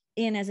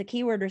in as a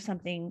keyword or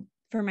something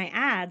for my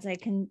ads. I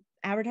can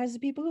advertise to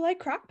people who like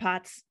crock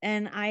pots,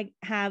 and I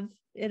have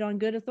it on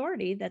good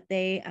authority that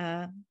they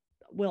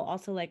will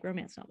also like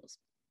romance novels.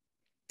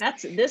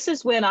 This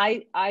is when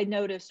I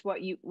noticed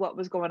what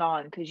was going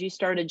on, because you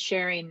started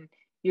sharing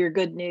your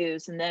good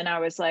news, and then I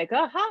was like,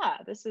 aha,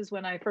 this is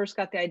when I first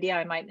got the idea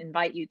I might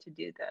invite you to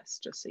do this,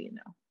 just so you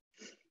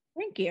know.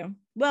 Thank you.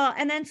 Well,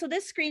 and then so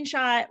this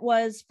screenshot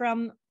was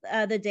from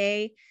the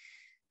day,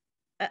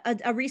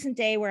 a recent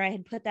day where I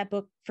had put that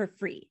book for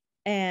free.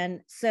 And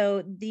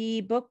so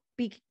the book,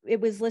 it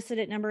was listed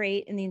at number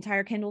 8 in the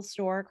entire Kindle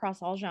store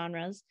across all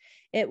genres.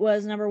 It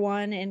was number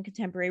 1 in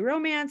contemporary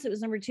romance. It was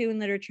number 2 in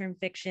literature and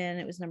fiction.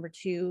 It was number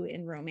 2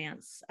 in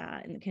romance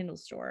in the Kindle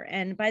store.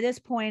 And by this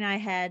point, I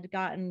had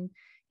gotten,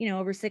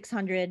 over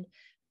 600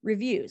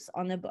 reviews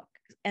on the book,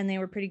 and they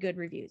were pretty good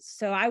reviews.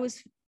 So I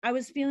was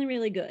feeling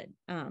really good.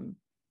 And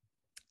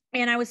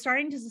I was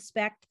starting to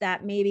suspect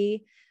that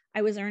maybe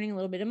I was earning a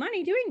little bit of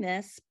money doing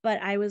this,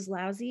 but I was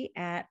lousy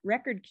at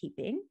record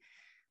keeping.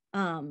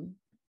 Again,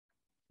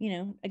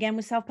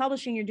 with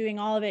self-publishing, you're doing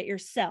all of it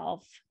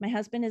yourself. My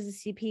husband is a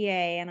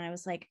CPA, and I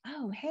was like,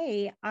 oh,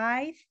 hey,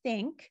 I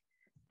think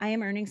I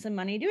am earning some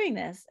money doing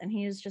this. And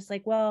he was just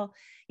like, well,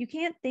 you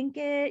can't think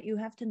it, you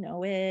have to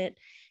know it.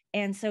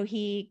 And so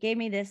he gave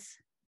me this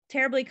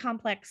terribly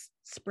complex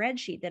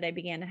spreadsheet that I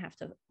began to have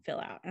to fill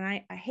out. And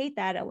I hate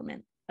that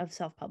element of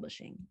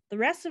self-publishing. The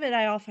rest of it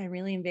I all find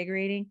really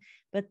invigorating,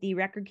 but the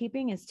record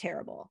keeping is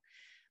terrible.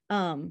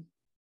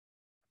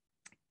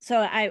 So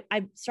I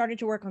started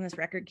to work on this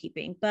record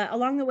keeping, but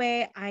along the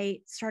way, I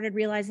started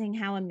realizing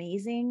how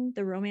amazing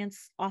the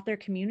romance author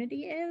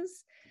community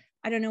is.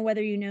 I don't know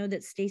whether you know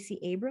that Stacey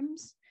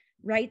Abrams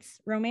writes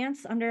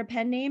romance under a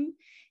pen name.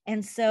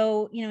 And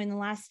so, in the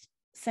last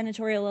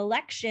senatorial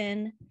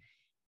election,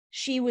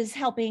 she was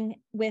helping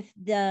with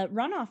the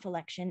runoff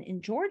election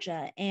in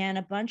Georgia, and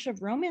a bunch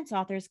of romance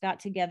authors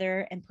got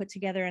together and put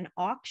together an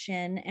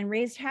auction and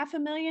raised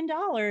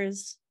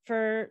 $500,000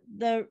 for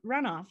the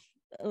runoff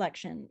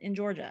election in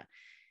Georgia.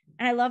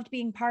 And I loved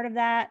being part of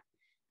that.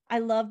 I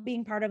love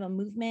being part of a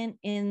movement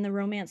in the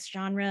romance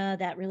genre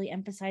that really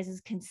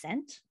emphasizes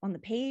consent on the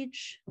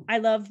page. I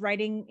love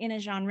writing in a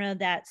genre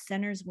that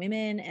centers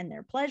women and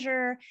their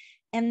pleasure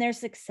and their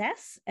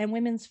success, and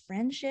women's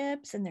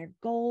friendships and their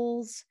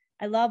goals.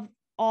 I love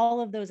all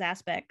of those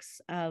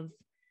aspects of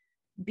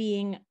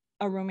being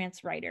a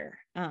romance writer.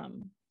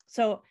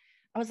 So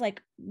I was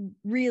like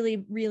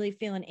really, really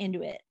feeling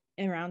into it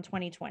around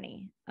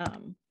 2020.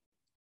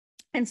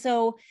 And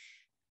so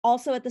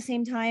also at the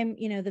same time,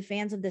 the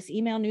fans of this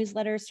email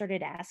newsletter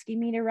started asking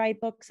me to write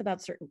books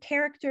about certain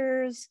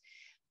characters.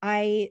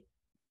 I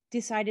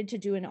decided to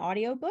do an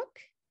audiobook,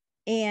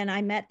 and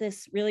I met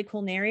this really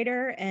cool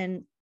narrator,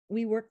 and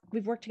we've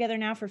worked together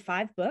now for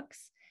 5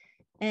 books.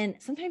 And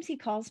sometimes he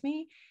calls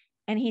me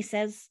and he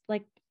says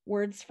like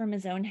words from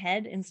his own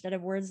head instead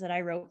of words that I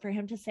wrote for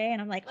him to say.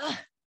 And I'm like, oh,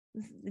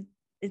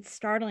 it's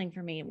startling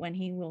for me when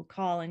he will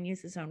call and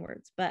use his own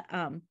words. But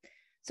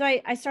so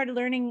I started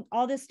learning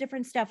all this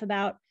different stuff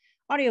about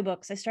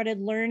audiobooks. I started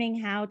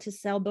learning how to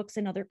sell books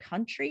in other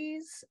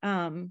countries.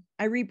 I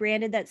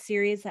rebranded that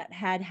series that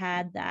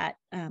had that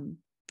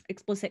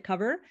explicit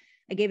cover.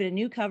 I gave it a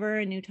new cover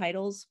and new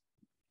titles.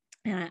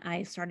 And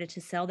I started to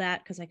sell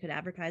that because I could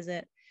advertise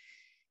it.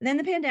 And then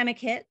the pandemic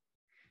hit.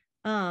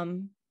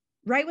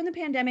 Right when the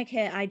pandemic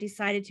hit, I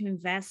decided to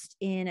invest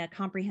in a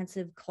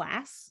comprehensive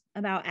class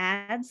about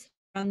ads,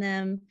 on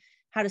them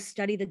how to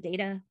study the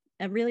data.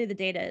 And really the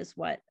data is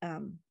what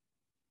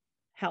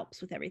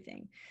helps with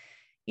everything.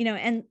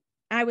 And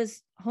I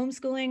was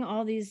homeschooling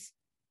all these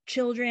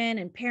children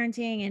and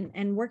parenting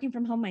and working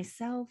from home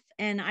myself.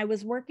 And I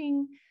was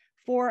working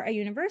for a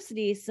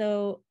university,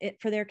 for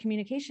their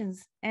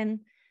communications. And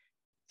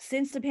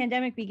since the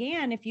pandemic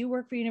began, if you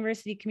work for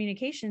university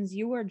communications,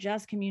 you were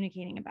just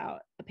communicating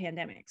about a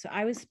pandemic. So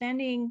I was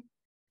spending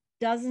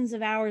dozens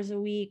of hours a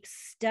week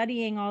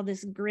studying all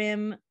this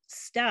grim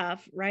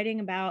stuff, writing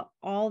about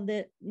all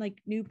the like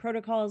new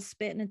protocols,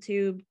 spit in a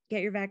tube,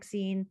 get your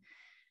vaccine.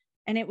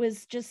 And it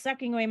was just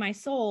sucking away my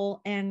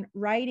soul. And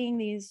writing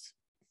these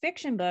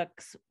fiction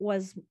books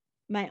was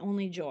my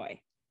only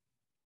joy.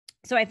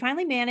 So I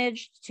finally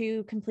managed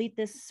to complete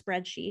this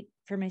spreadsheet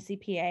for my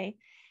CPA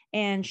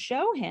and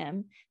show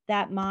him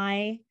that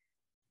my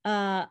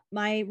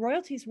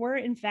royalties were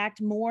in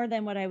fact more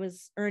than what I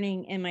was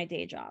earning in my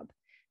day job.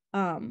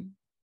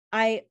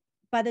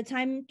 By the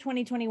time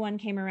 2021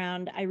 came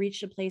around, I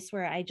reached a place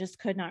where I just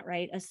could not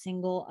write a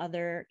single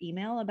other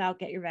email about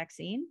get your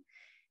vaccine.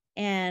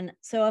 And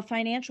so a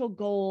financial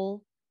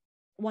goal,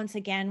 once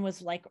again,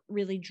 was like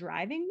really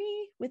driving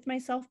me with my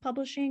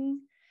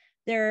self-publishing.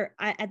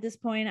 At this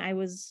point, I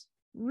was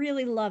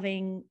really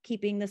loving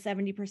keeping the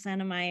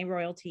 70% of my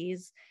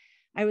royalties.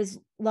 I was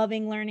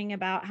loving learning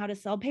about how to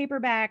sell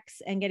paperbacks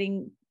and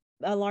getting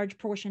a large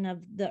portion of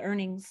the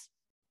earnings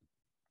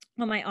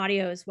on my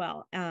audio as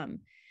well.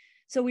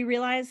 So we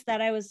realized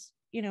that I was,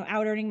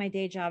 out earning my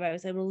day job. I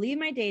was able to leave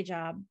my day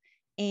job,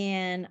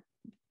 and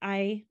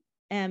I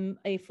am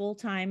a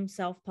full-time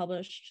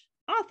self-published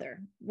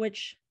author,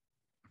 which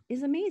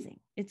is amazing.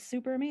 It's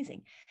super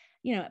amazing,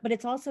 but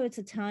it's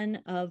a ton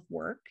of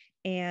work,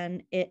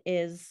 and it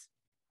is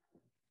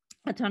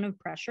a ton of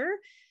pressure.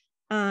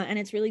 And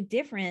it's really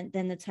different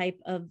than the type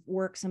of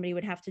work somebody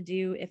would have to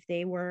do if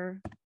they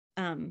were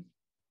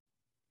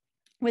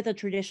with a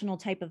traditional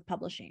type of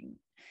publishing.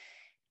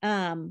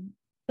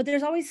 But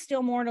there's always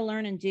still more to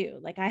learn and do.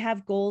 Like I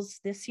have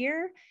goals this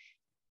year.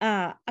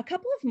 A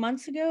couple of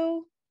months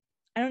ago,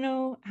 I don't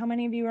know how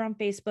many of you are on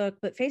Facebook,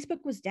 but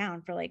Facebook was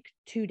down for like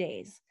 2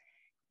 days.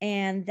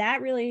 And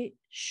that really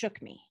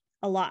shook me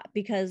a lot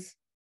because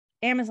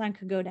Amazon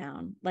could go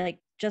down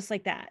just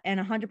like that. And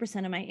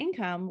 100% of my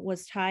income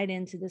was tied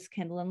into this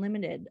Kindle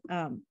Unlimited.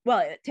 To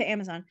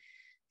Amazon,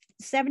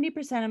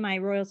 70% of my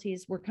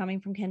royalties were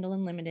coming from Kindle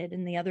Unlimited,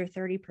 and the other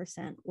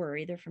 30% were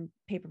either from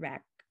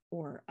paperback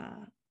or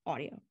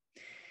audio.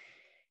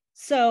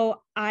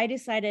 So I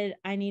decided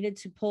I needed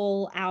to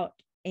pull out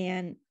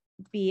and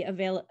be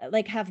available,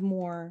 have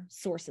more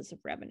sources of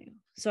revenue.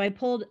 So I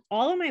pulled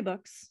all of my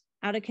books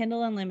out of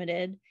Kindle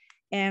Unlimited,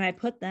 and I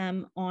put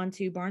them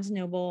onto Barnes &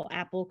 Noble,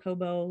 Apple,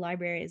 Kobo,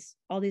 libraries,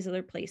 all these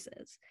other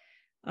places.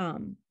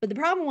 But the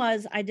problem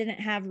was I didn't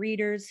have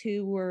readers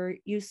who were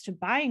used to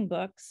buying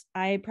books.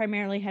 I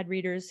primarily had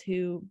readers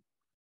who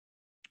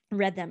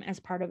read them as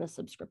part of a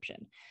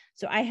subscription.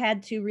 So I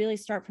had to really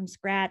start from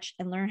scratch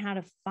and learn how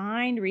to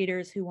find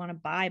readers who want to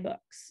buy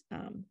books.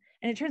 And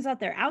it turns out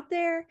they're out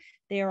there.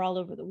 They are all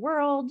over the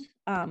world.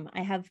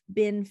 I have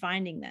been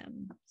finding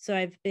them. So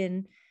I've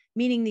been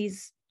meeting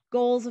these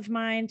goals of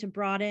mine to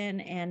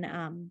broaden.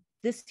 And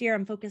this year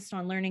I'm focused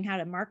on learning how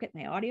to market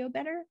my audio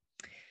better.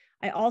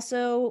 I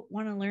also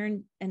want to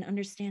learn and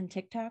understand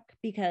TikTok,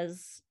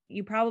 because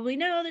you probably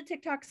know that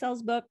TikTok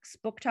sells books.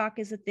 Book Talk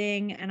is a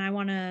thing, and I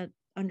want to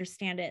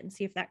understand it and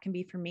see if that can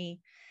be for me.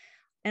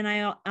 And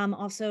I'm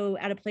also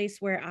at a place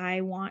where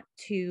I want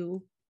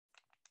to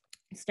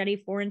study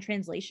foreign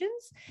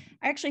translations.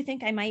 I actually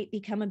think I might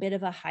become a bit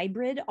of a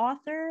hybrid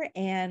author,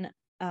 and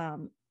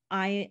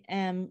I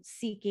am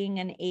seeking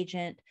an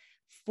agent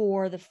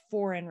for the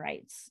foreign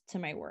rights to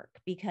my work,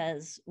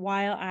 because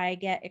while I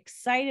get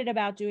excited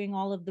about doing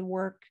all of the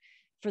work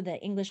for the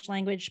English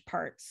language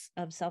parts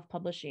of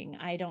self-publishing,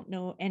 I don't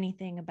know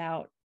anything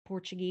about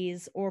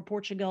Portuguese or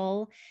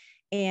Portugal.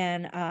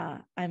 And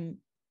I'm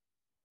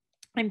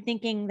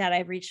thinking that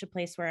I've reached a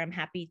place where I'm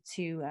happy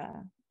to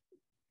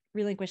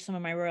relinquish some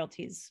of my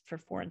royalties for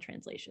foreign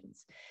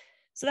translations.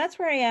 So that's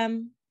where I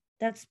am.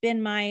 That's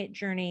been my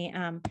journey.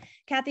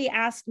 Kathy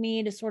asked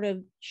me to sort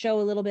of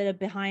show a little bit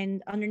of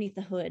underneath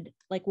the hood,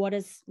 like what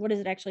does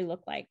it actually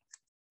look like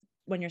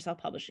when you're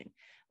self-publishing?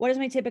 What is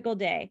my typical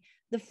day?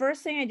 The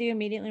first thing I do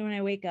immediately when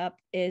I wake up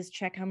is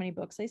check how many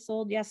books I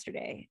sold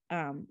yesterday.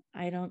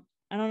 I don't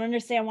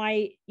understand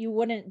why you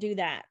wouldn't do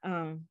that.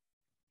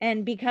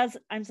 And because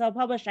I'm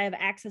self-published, I have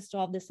access to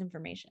all this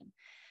information.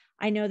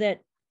 I know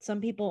that some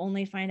people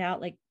only find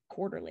out like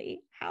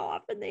quarterly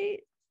how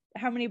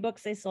many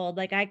books they sold.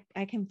 Like I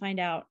can find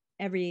out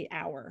every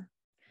hour.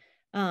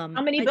 How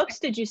many books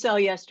did you sell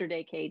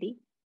yesterday, Katy?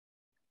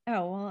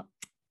 Oh, well,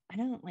 I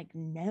don't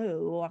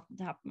know off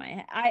the top of my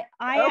head. I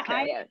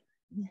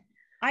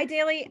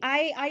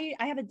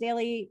have a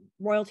daily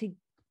royalty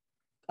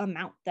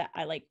amount that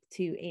I like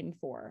to aim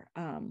for.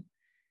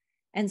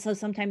 And so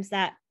sometimes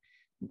that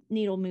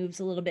needle moves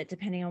a little bit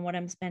depending on what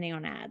I'm spending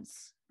on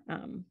ads.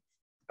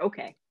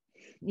 Okay.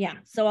 Yeah.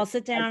 So I'll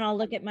sit down, I'll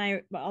look at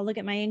my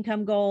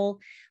income goal,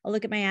 I'll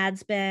look at my ad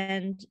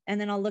spend, and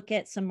then I'll look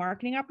at some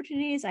marketing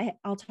opportunities.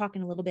 I'll talk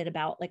in a little bit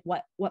about like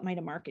what might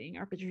a marketing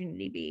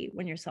opportunity be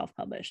when you're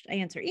self-published. I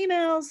answer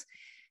emails.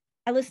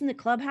 I listen to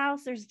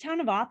Clubhouse. There's a ton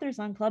of authors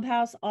on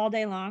Clubhouse all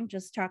day long,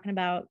 just talking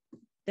about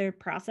their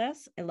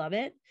process. I love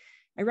it.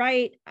 I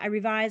write, I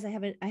revise. I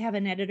have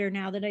an editor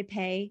now that I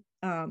pay.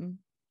 And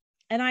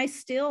I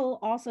still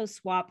also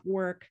swap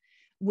work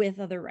with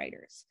other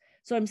writers.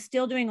 So I'm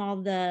still doing all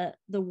the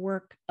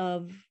work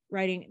of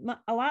writing,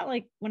 a lot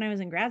like when I was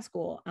in grad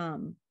school.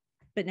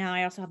 But now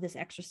I also have this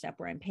extra step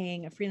where I'm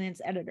paying a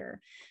freelance editor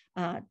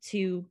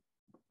to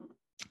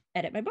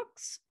edit my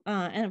books.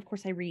 And of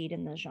course I read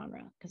in the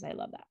genre because I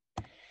love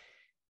that.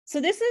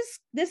 So this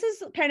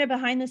is kind of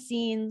behind the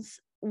scenes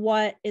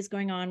what is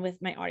going on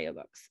with my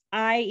audiobooks.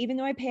 Even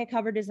though I pay a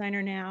cover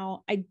designer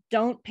now, I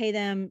don't pay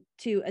them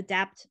to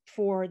adapt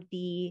for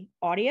the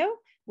audio,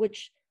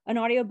 which an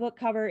audiobook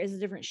cover is a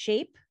different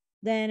shape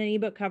than an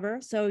ebook cover.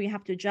 So you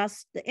have to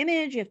adjust the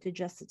image, you have to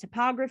adjust the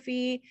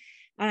typography,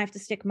 and I have to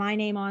stick my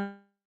name on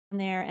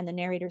there and the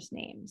narrator's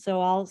name.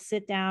 So I'll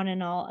sit down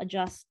and I'll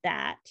adjust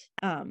that.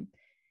 And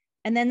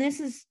then this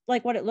is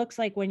like what it looks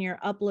like when you're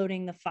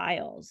uploading the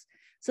files.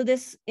 So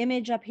this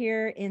image up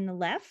here in the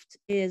left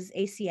is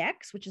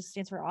ACX, which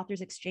stands for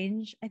Authors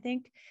Exchange, I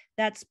think.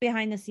 That's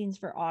behind the scenes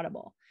for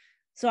Audible.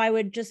 So I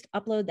would just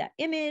upload that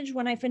image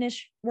when I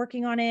finish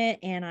working on it,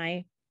 and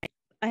I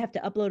have to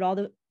upload all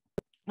the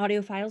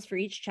audio files for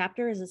each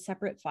chapter as a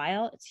separate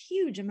file. It's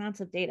huge amounts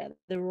of data.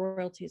 The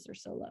royalties are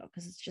so low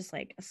because it's just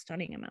like a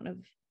stunning amount of,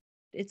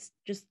 it's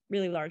just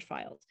really large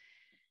files.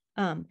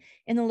 In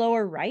the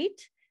lower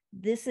right,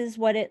 this is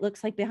what it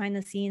looks like behind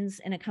the scenes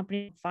in a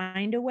company,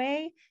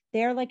 Findaway.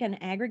 They're like an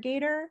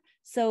aggregator.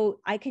 So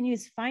I can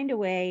use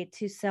Findaway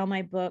to sell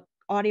my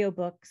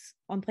audiobooks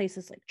on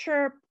places like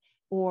Chirp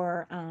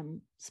or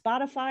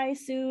Spotify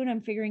soon.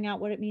 I'm figuring out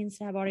what it means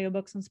to have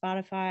audiobooks on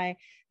Spotify.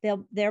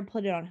 They'll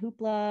put it on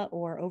Hoopla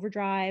or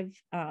Overdrive.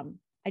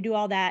 I do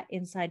all that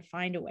inside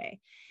Findaway.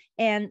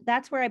 And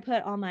that's where I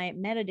put all my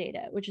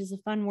metadata, which is a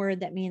fun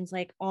word that means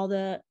like all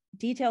the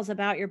details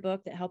about your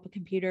book that help a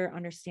computer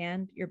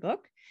understand your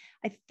book.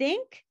 I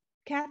think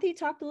Kathy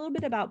talked a little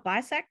bit about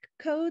BISAC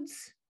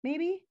codes,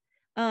 maybe.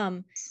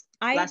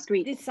 Last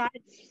week.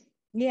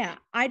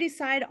 I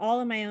decide all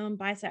of my own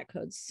BISAC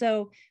codes.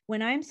 So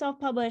when I'm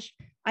self-published,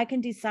 I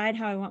can decide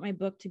how I want my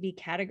book to be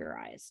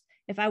categorized.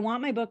 If I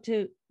want my book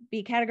to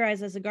be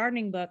categorized as a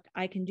gardening book,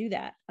 I can do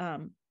that.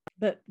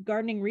 But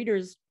gardening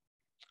readers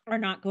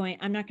I'm not going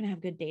to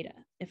have good data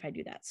if I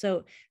do that.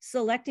 So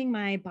selecting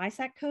my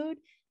BISAC code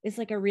is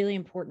like a really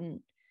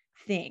important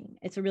thing.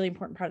 It's a really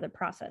important part of the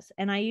process.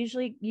 And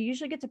you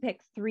usually get to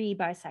pick 3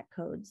 BISAC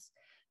codes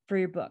for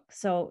your book.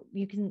 So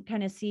you can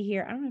kind of see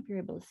here, I don't know if you're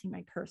able to see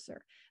my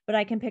cursor, but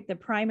I can pick the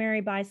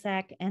primary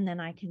BISAC and then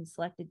I can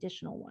select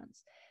additional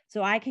ones.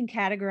 So I can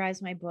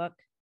categorize my book.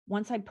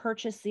 Once I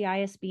purchase the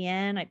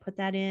ISBN, I put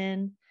that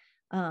in.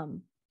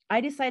 I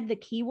decide the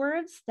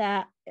keywords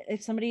that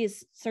if somebody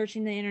is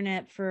searching the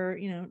internet for,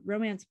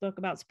 romance book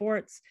about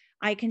sports,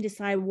 I can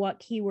decide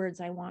what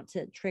keywords I want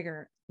to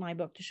trigger my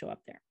book to show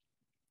up there.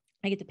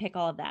 I get to pick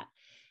all of that.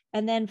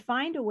 And then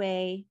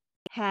Findaway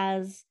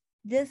has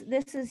this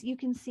is, you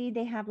can see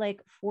they have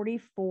like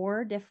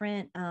 44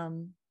 different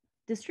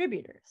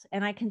distributors,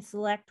 and I can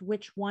select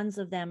which ones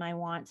of them I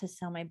want to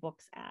sell my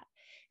books at.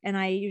 And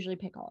I usually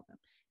pick all of them,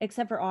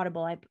 except for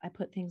Audible. I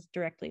put things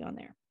directly on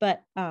there.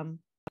 But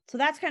so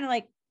that's kind of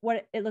like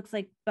what it looks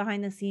like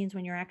behind the scenes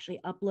when you're actually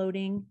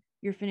uploading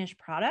your finished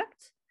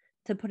product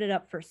to put it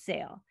up for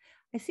sale.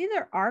 I see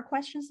there are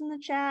questions in the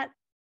chat.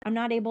 I'm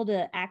not able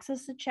to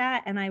access the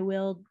chat, and I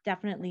will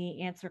definitely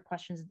answer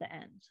questions at the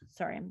end.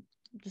 Sorry, I'm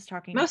just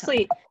talking.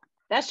 Mostly,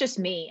 that's just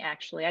me,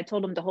 actually. I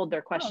told them to hold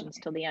their questions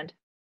till the end.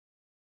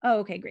 Oh,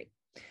 okay, great.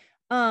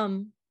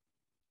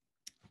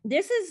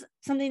 This is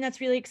something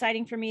that's really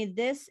exciting for me.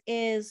 This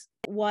is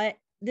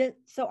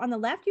so on the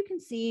left, you can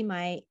see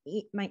my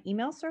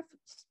email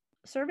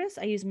service.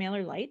 I use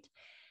MailerLite.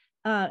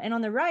 And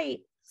on the right,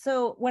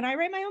 so when I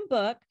write my own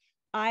book,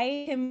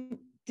 I can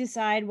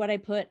decide what I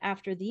put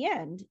after the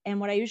end. And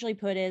what I usually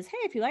put is, hey,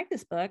 if you like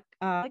this book,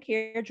 click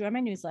here, join my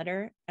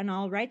newsletter, and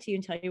I'll write to you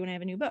and tell you when I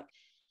have a new book.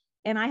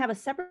 And I have a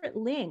separate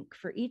link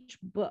for each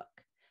book.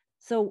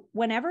 So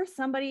whenever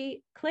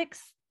somebody clicks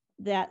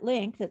that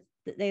link that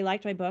they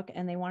liked my book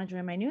and they want to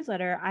join my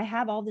newsletter, I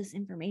have all this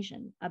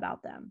information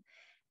about them.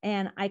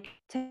 And I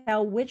can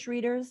tell which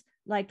readers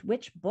liked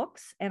which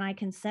books, and I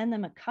can send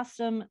them a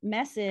custom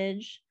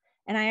message.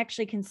 And I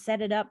actually can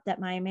set it up that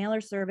my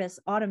mailer service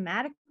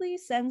automatically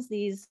sends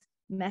these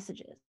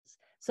messages.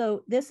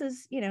 So this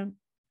is,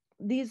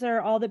 these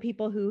are all the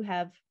people who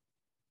have,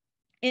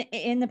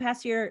 in the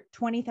past year,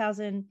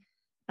 20,000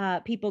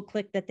 people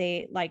clicked that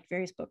they liked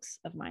various books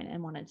of mine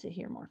and wanted to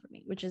hear more from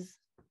me, which is,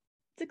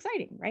 it's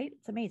exciting, right?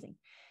 It's amazing.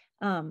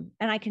 And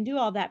I can do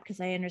all that because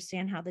I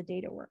understand how the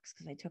data works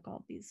because I took all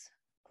of these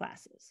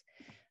classes.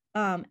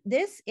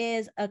 This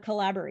is a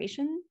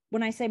collaboration.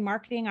 When I say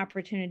marketing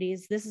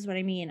opportunities, this is what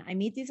I mean. I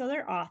meet these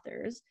other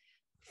authors.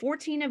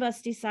 14 of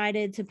us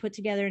decided to put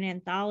together an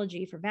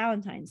anthology for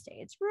Valentine's Day.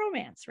 It's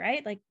romance,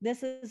 right? Like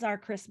this is our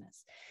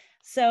Christmas.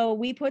 So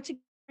we put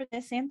together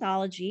this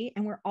anthology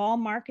and we're all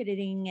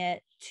marketing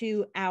it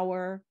to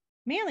our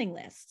mailing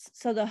lists.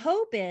 So the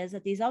hope is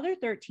that these other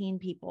 13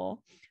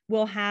 people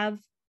will have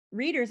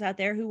readers out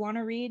there who want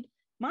to read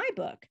my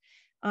book.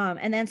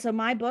 And then so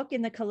my book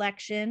in the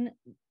collection,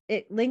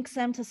 it links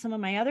them to some of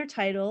my other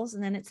titles.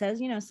 And then it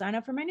says, sign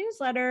up for my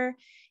newsletter.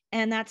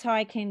 And that's how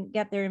I can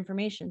get their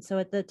information. So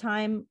at the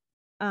time,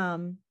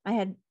 I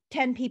had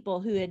 10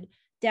 people who had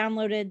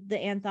downloaded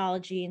the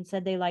anthology and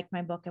said they liked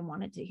my book and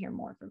wanted to hear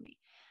more from me.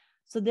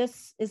 So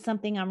this is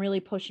something I'm really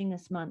pushing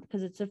this month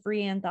because it's a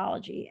free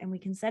anthology and we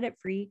can set it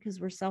free because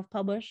we're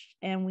self-published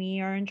and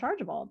we are in charge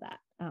of all of that.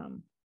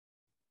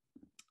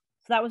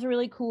 So that was a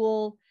really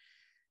cool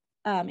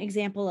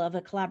example of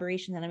a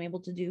collaboration that I'm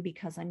able to do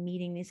because I'm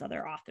meeting these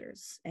other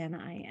authors and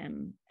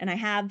I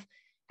have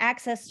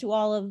access to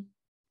all of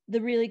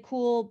the really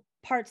cool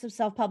parts of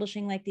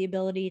self-publishing, like the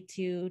ability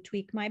to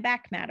tweak my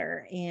back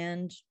matter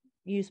and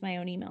use my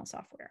own email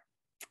software.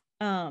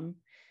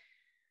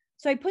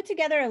 So I put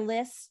together a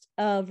list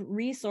of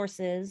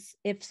resources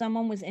if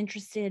someone was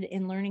interested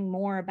in learning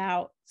more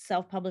about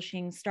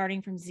self-publishing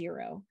starting from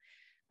zero.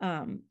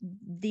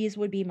 These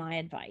would be my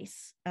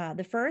advice.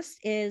 The first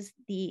is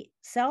the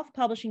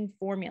self-publishing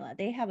formula.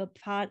 They have a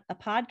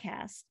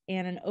podcast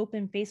and an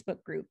open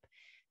Facebook group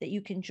that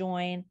you can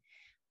join.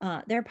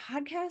 Their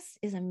podcast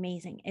is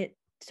amazing. It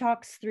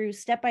talks through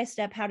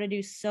step-by-step how to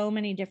do so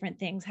many different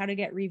things, how to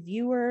get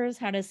reviewers,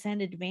 how to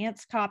send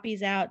advanced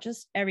copies out,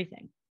 just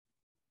everything.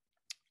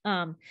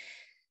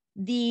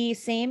 The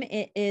same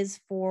is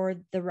for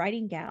the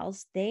Writing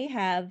Gals. They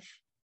have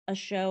a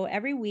show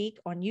every week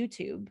on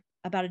YouTube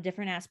about a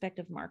different aspect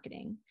of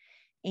marketing.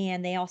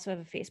 And they also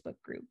have a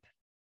Facebook group.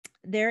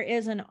 There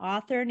is an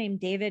author named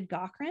David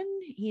Gaughran.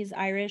 He's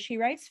Irish. He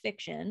writes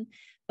fiction,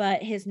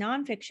 but his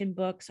nonfiction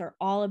books are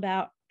all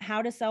about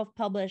how to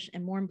self-publish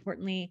and, more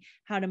importantly,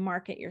 how to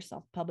market your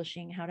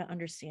self-publishing, how to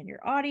understand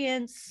your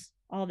audience,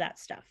 all that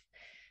stuff.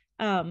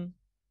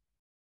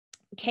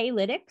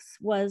 K-Lytics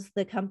was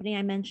the company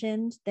I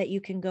mentioned that you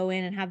can go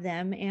in and have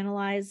them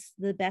analyze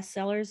the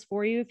bestsellers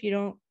for you if you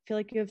don't feel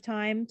like you have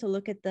time to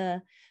look at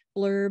the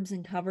blurbs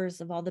and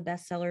covers of all the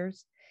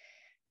bestsellers.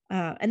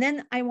 And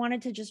then I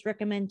wanted to just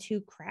recommend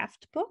 2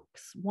 craft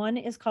books. One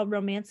is called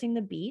Romancing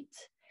the Beat.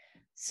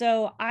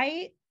 So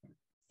I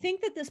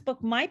think that this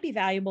book might be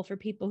valuable for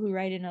people who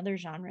write in other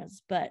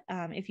genres, but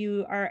if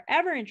you are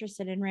ever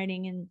interested in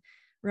writing in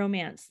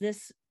romance,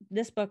 this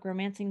book,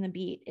 Romancing the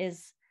Beat,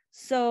 is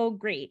so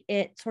great.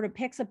 It sort of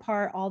picks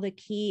apart all the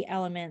key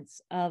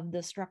elements of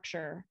the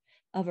structure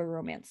of a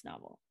romance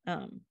novel.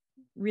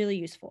 Really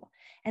useful.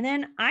 And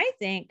then I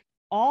think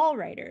all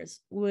writers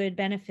would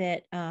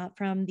benefit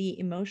from the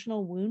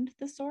Emotional Wound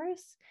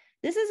Thesaurus.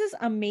 This is this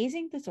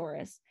amazing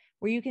thesaurus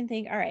where you can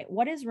think, all right,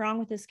 what is wrong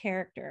with this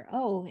character?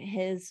 Oh,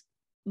 his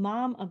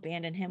mom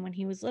abandoned him when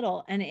he was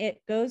little. And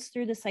it goes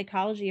through the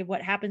psychology of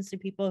what happens to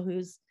people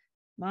whose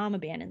mom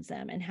abandons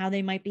them and how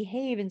they might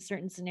behave in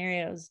certain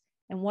scenarios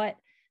and what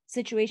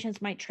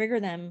situations might trigger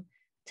them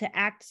to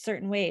act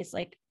certain ways.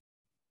 Like,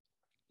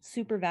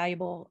 super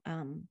valuable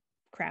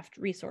craft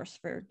resource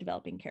for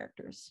developing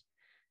characters.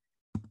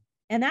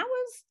 And that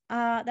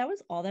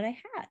was all that I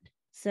had.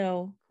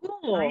 So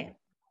cool.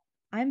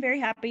 I'm very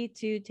happy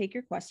to take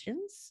your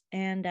questions,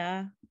 and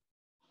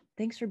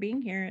thanks for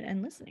being here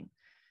and listening.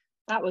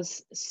 That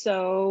was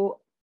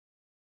so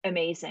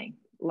amazing,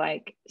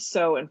 like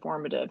so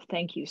informative.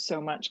 Thank you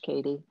so much,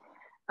 Katy.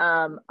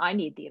 I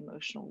need the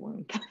Emotional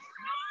Wound.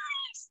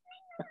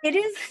 It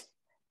is,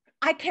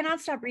 I cannot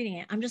stop reading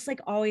it. I'm just like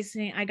always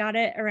saying, I got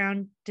it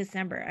around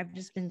December. I've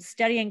just been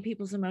studying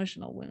people's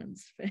emotional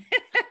wounds.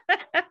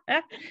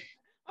 I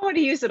want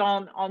to use it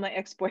on my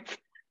ex-boyfriend.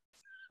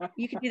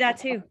 You can do that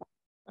too.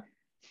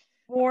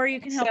 Or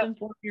you can help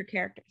inform your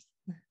characters.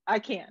 I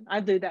can.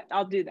 I'll do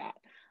that.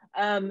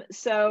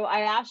 So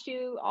I asked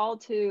you all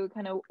to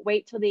kind of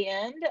wait till the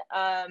end.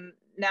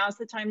 Now's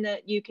the time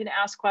that you can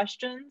ask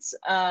questions.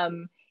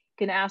 Can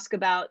ask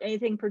about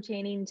anything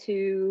pertaining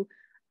to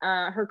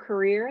her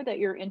career that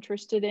you're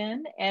interested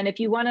in. And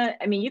if you want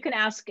to, I mean, you can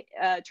ask,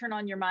 turn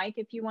on your mic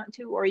if you want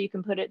to, or you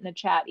can put it in the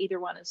chat. Either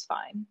one is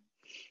fine.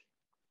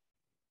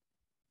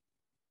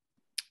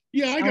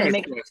 Yeah, I got a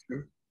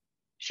question.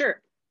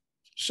 Sure.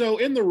 So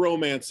in the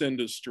romance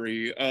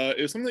industry,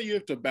 is something that you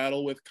have to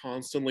battle with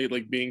constantly,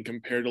 like being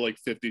compared to like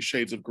 50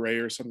 Shades of Grey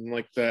or something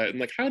like that? And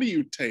like, how do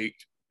you take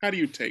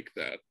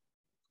that?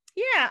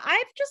 Yeah,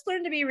 I've just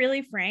learned to be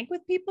really frank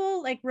with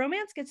people. Like,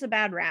 romance gets a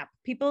bad rap.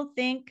 People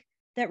think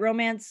that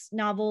romance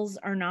novels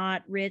are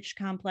not rich,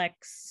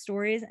 complex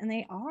stories, and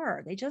they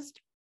are. They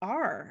just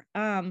are.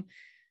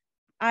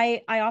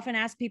 I often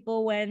ask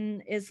people,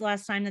 when is the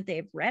last time that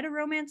they've read a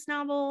romance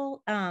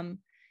novel,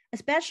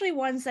 especially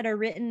ones that are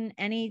written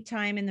any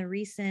time in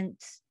recent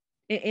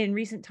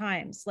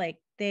times. Like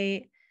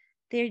they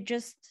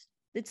just,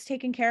 it's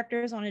taking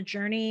characters on a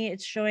journey.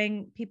 It's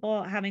showing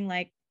people having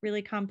like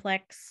really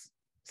complex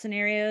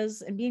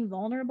scenarios and being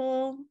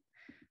vulnerable.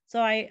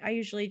 So I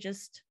usually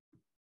just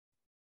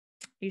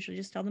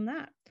tell them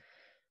that.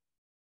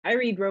 I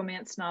read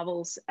romance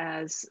novels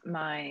as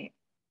my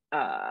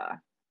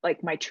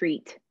like my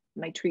treat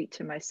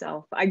to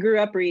myself. I grew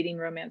up reading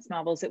romance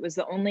novels. It was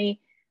the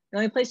only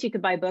place you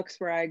could buy books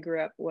where I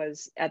grew up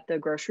was at the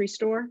grocery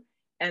store.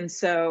 And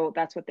so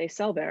that's what they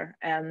sell there.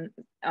 And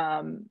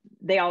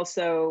they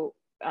also,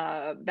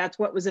 that's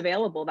what was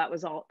available. That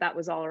was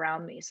all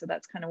around me. So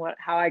that's kind of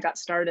how I got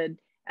started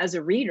as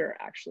a reader,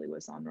 actually,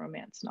 was on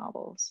romance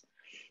novels.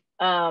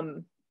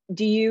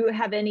 Do you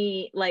have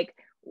any, like,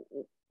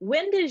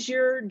 when does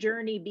your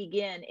journey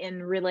begin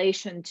in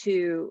relation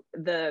to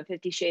the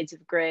 50 Shades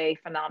of Grey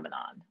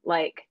phenomenon?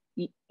 Like,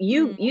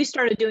 you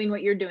started doing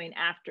what you're doing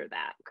after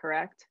that,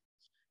 correct?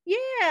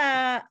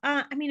 Yeah.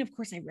 I mean, of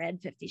course I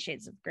read 50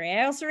 Shades of Grey.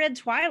 I also read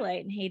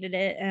Twilight and hated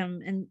it.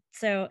 And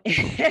so,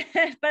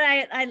 but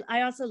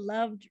I also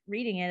loved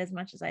reading it as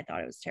much as I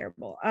thought it was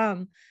terrible.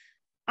 I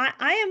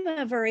am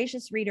a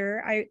voracious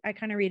reader. I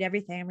kind of read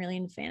everything. I'm really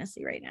into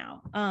fantasy right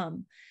now.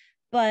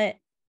 But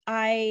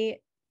I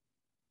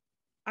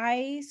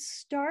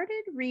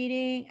started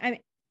reading.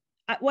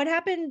 What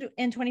happened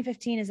in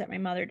 2015 is that my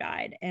mother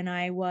died, and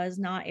I was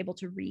not able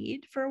to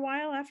read for a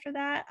while after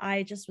that.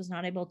 I just was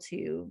not able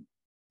to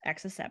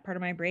access that part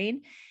of my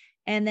brain.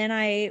 And then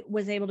I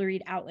was able to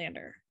read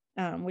Outlander,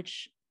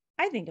 which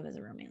I think of as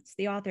a romance.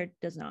 The author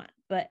does not,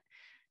 but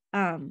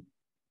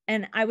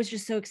and I was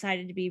just so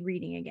excited to be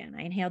reading again.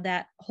 I inhaled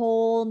that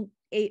whole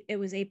it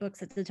was 8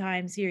 books at the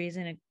time series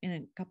in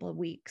a couple of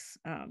weeks.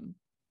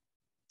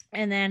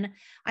 And then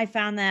I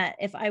found that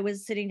if I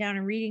was sitting down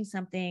and reading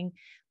something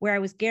where I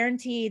was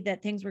guaranteed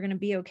that things were going to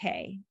be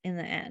okay in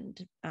the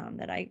end,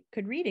 that I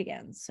could read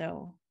again.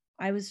 So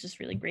I was just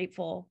really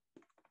grateful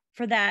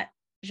for that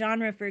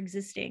genre for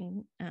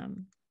existing,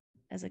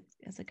 as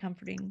a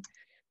comforting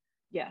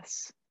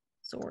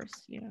source.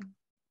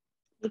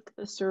 Take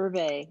the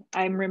survey.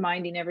 I'm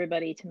reminding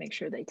everybody to make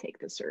sure they take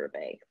the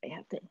survey. They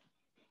have to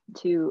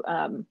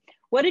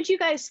what did you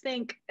guys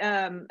think,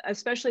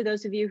 especially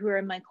those of you who are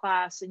in my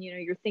class and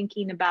you're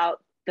thinking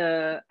about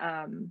the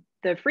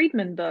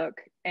Friedman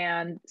book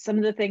and some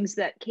of the things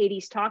that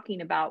Katy's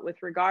talking about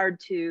with regard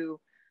to,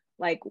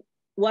 like,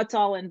 what's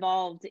all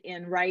involved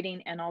in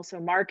writing and also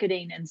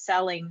marketing and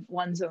selling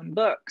one's own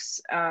books.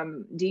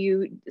 Do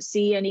you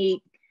see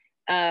any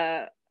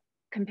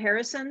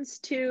comparisons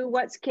to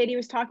what Katy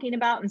was talking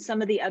about and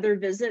some of the other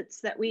visits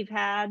that we've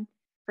had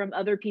from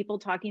other people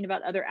talking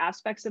about other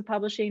aspects of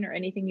publishing, or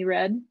anything you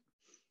read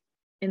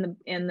in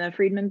the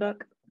Friedman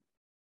book?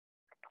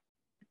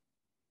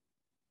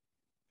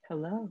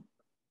 Hello.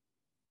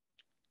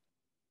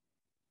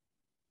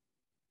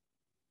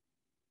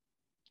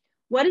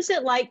 What is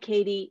it like,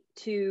 Katy,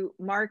 to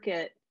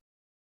market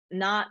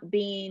not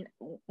being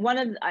one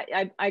of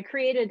I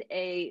created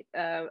an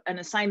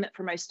assignment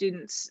for my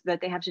students that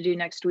they have to do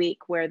next week,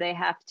 where they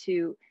have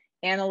to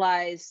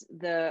analyze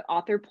the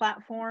author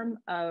platform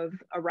of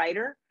a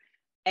writer.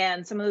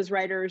 And some of those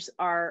writers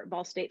are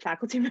Ball State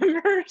faculty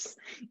members,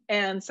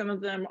 and some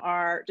of them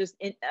are just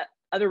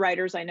other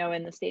writers I know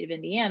in the state of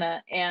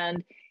Indiana.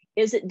 And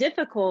is it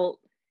difficult?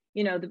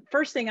 The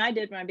first thing I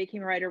did when I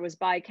became a writer was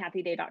buy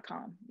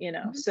kathyday.com,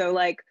 So,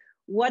 like,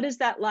 what is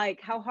that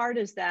like? How hard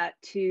is that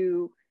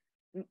to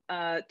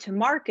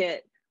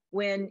market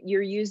when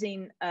you're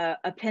using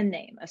a pen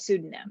name, a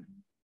pseudonym?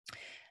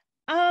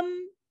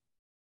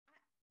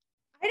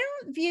 I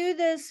don't view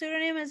the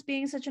pseudonym as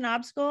being such an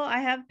obstacle. I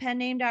have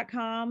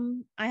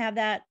penname.com. I have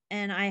that,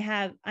 and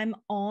I'm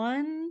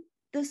on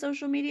the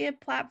social media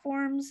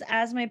platforms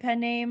as my pen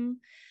name.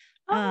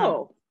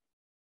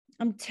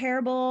 I'm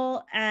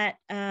terrible at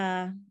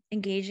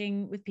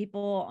engaging with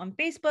people on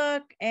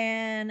Facebook,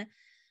 and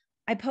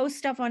I post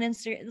stuff on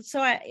Instagram.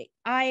 So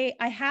I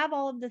have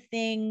all of the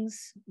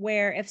things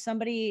where if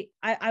somebody,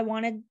 I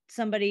wanted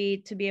somebody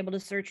to be able to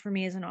search for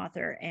me as an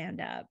author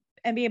and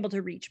be able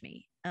to reach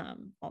me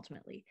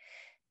ultimately,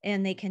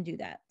 and they can do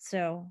that.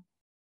 So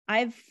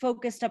I've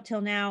focused up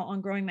till now on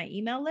growing my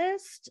email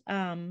list.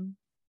 But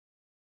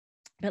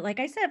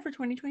like I said, for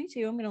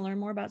 2022, I'm going to learn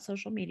more about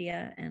social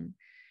media and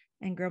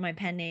grow my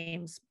pen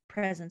name's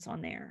presence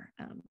on there.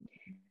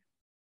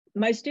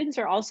 My students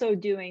are also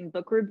doing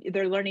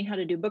they're learning how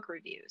to do book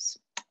reviews,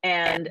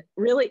 and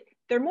really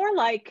they're more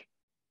like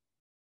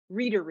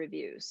reader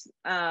reviews,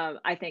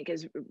 I think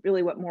is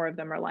really what more of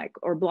them are like,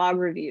 or blog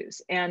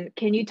reviews. And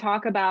can you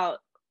talk about,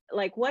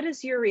 like, what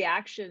is your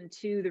reaction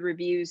to the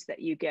reviews that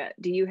you get?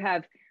 Do you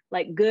have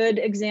like good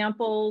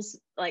examples,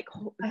 like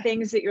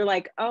things that you're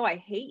like, oh, I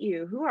hate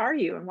you, who are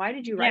you, and why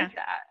did you write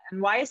that,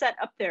 and why is that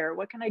up there,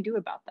 what can I do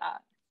about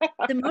that?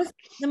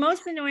 The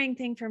most annoying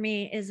thing for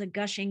me is a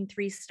gushing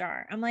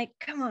 3-star. I'm like,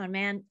 come on,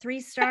 man, 3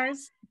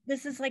 stars.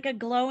 This is like a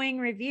glowing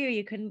review.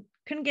 You couldn't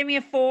give me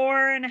a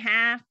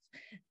 4.5.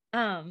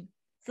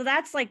 So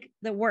that's like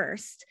the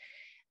worst.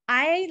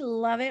 I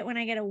love it when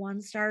I get a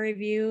 1-star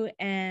review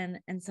and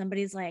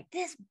somebody's like,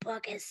 this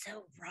book is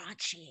so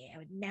raunchy. I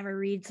would never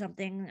read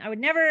something. I would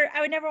never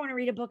want to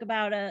read a book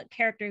about a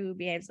character who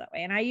behaves that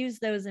way. And I use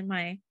those in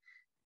my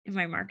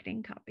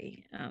marketing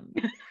copy.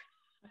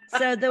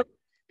 So the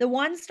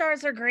 1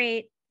 stars are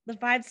great. The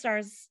 5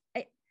 stars,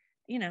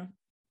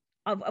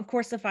 of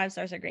course the 5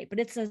 stars are great, but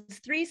it's those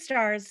 3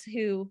 stars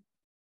who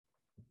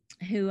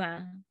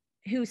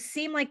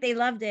seem like they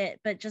loved it,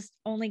 but just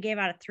only gave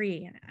out a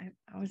 3. And I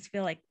always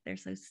feel like they're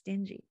so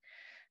stingy.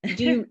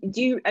 do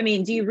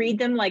you read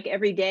them like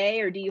every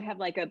day, or do you have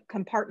like a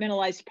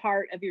compartmentalized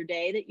part of your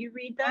day that you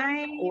read them?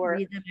 I Or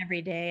read them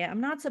every day. I'm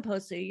not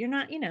supposed to. You're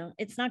not,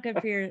 it's not good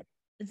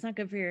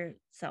for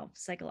yourself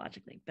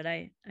psychologically, but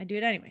I do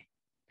it anyway.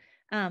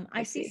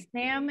 I see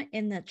Sam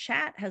in the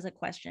chat has a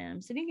question.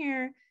 I'm sitting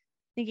here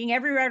thinking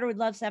every writer would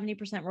love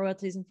 70%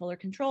 royalties and fuller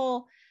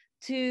control.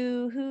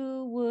 To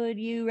who would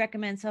you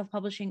recommend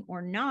self-publishing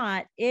or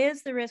not?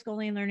 Is the risk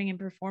only in learning and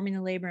performing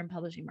the labor and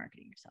publishing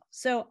marketing yourself?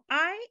 So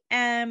I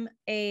am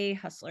a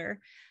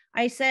hustler.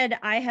 I said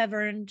I have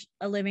earned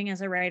a living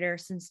as a writer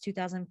since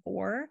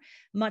 2004.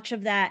 Much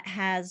of that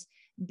has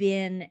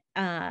been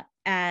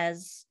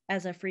as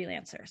a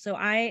freelancer. So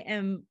I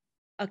am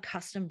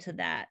accustomed to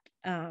that.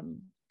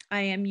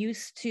 I am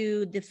used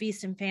to the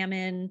feast and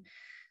famine.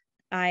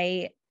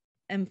 I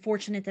am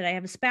fortunate that I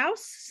have a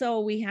spouse,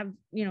 so we have,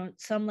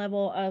 some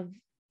level of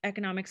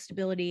economic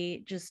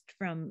stability just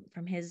from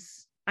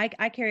his. I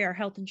carry our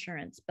health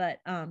insurance, but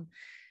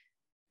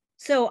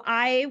so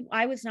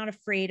I was not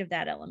afraid of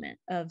that element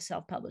of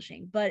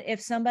self-publishing. But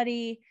if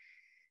somebody,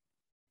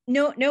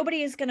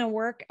 nobody is going to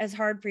work as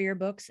hard for your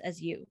books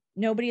as you.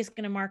 Nobody is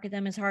going to market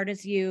them as hard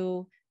as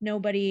you.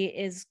 Nobody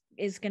is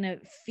going to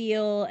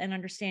feel and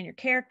understand your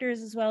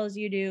characters as well as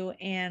you do.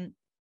 And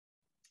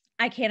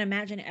I can't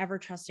imagine ever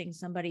trusting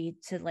somebody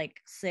to like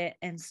sit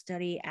and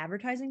study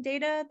advertising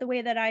data the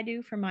way that I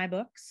do for my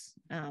books.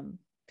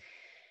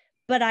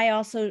 But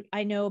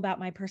I know about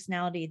my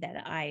personality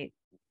that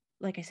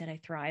like I said, I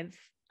thrive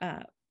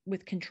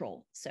with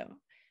control. So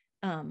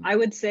I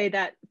would say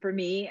that for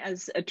me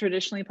as a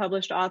traditionally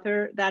published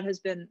author, that has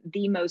been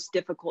the most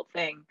difficult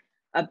thing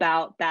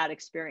about that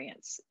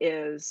experience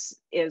is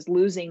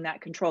losing that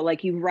control.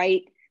 Like you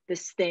write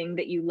this thing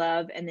that you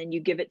love and then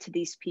you give it to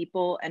these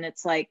people and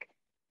it's like,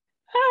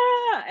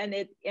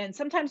 and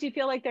sometimes you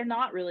feel like they're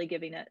not really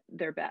giving it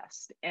their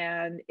best.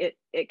 And it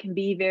can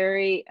be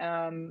very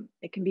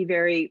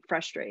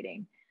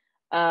frustrating.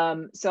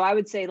 So I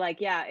would say like,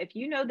 yeah, if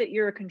you know that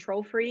you're a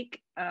control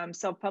freak,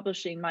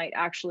 self-publishing might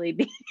actually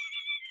be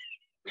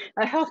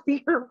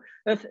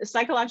a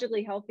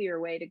psychologically healthier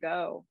way to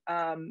go.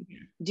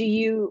 Do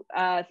you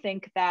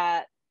think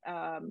that,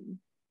 can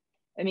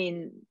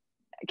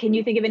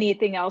you think of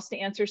anything else to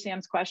answer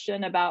Sam's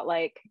question about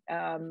like,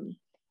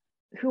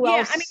 who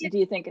else do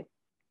you think?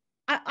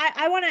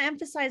 I want to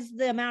emphasize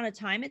the amount of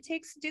time it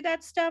takes to do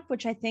that stuff,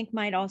 which I think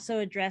might also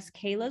address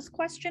Kayla's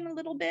question a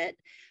little bit.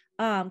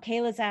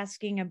 Kayla's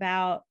asking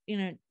about,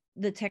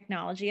 the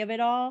technology of it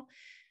all.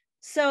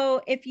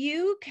 So if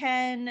you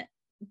can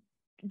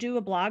do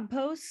a blog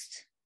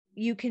post,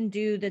 you can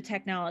do the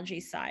technology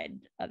side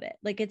of it.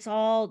 Like it's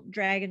all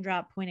drag and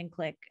drop, point and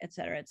click, et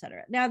cetera, et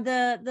cetera. Now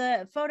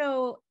the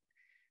photo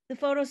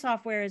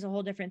software is a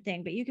whole different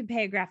thing, but you can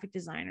pay a graphic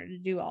designer to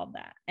do all of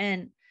that.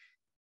 And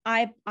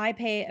I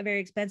pay a very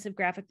expensive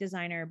graphic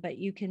designer, but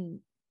you can,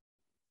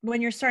 when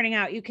you're starting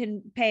out, you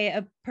can pay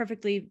a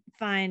perfectly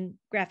fine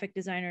graphic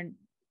designer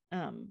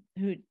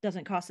who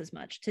doesn't cost as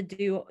much to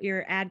do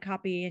your ad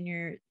copy and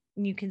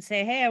you can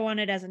say, hey, I want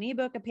it as an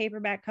ebook, a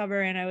paperback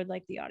cover, and I would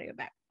like the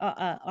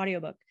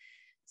audiobook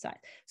side.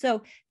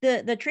 So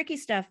the tricky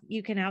stuff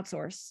you can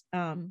outsource.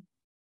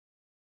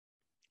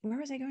 Where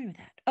was I going with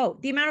that? Oh,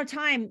 the amount of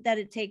time that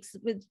it takes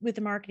with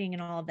the marketing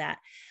and all of that.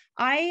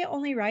 I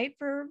only write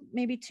for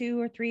maybe 2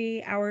 or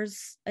 3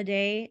 hours a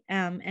day.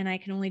 And I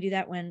can only do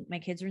that when my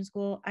kids are in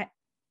school.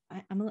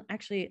 I'm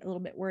actually a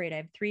little bit worried. I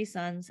have 3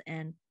 sons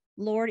and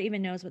Lord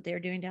even knows what they're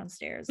doing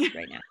downstairs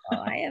right now.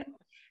 While I am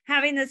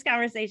having this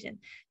conversation.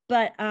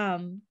 But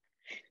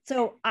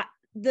so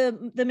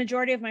the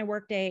majority of my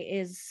workday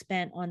is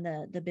spent on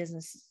the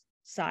business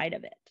side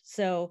of it.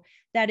 So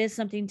that is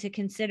something to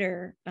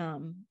consider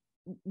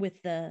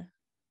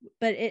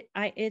but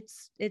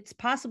it's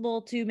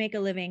possible to make a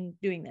living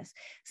doing this.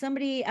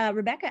 Somebody,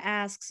 Rebecca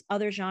asks,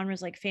 other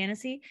genres like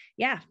fantasy.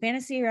 Yeah,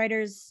 fantasy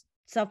writers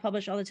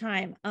self-publish all the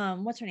time.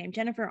 What's her name?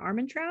 Jennifer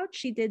Armentrout.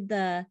 She did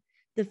the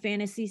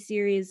fantasy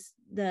series,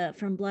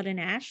 From Blood and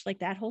Ash, like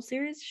that whole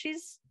series.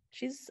 She's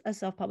a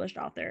self-published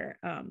author.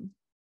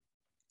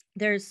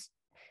 There's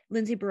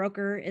Lindsay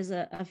Buroker is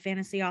a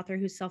fantasy author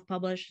who's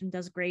self-published and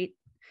does great.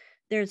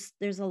 There's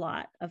a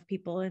lot of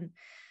people in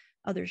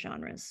other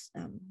genres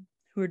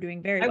who are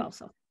doing very well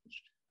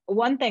self-published.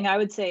 One thing I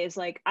would say is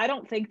like, I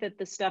don't think that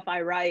the stuff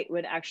I write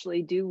would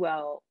actually do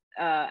well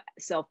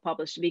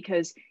self-published,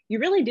 because you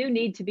really do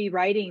need to be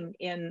writing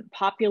in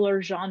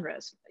popular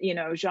genres,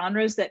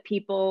 genres that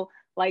people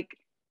like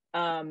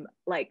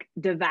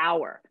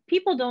devour.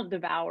 People don't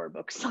devour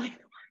books like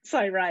the ones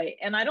I write.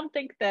 And I don't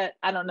think that,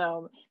 I don't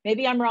know,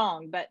 maybe I'm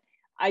wrong, but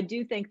I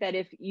do think that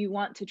if you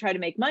want to try to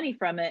make money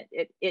from it,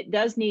 it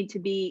does need to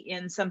be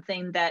in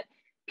something that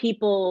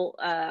people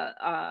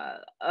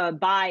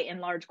buy in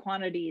large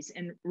quantities.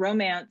 And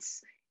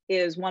romance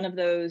is one of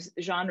those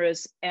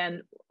genres.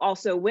 And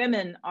also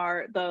women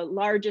are the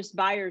largest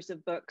buyers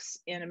of books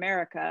in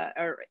America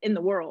or in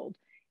the world.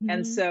 Mm-hmm.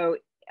 And so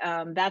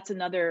that's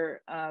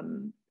another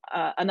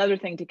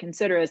thing to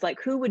consider is like,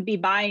 who would be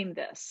buying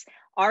this?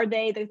 Are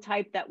they the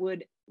type that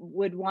would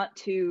would want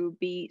to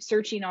be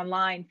searching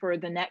online for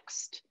the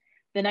next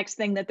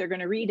thing that they're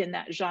going to read in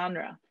that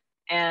genre.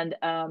 And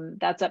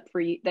that's up for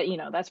you,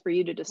 that's for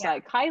you to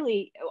decide. Yeah.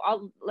 Kylie,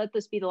 I'll let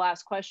this be the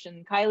last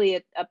question. Kylie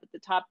up at the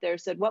top there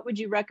said, what would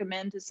you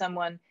recommend to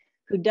someone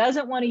who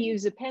doesn't want to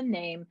use a pen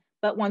name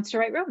but wants to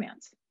write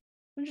romance?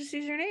 Well, just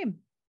use your name.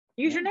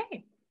 Use your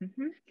name.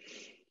 Mm-hmm.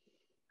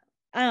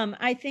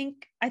 I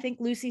think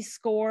Lucy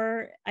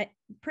Score, I'm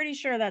pretty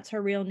sure that's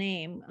her real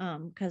name,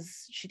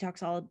 because she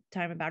talks all the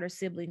time about her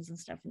siblings and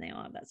stuff, and they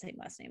all have that same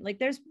last name. Like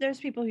there's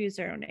people who use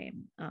their own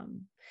name.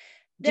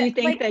 Do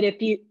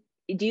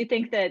you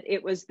think that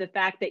it was the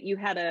fact that you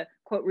had a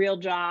quote real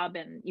job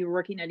and you were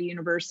working at a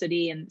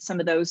university and some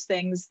of those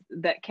things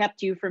that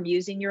kept you from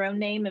using your own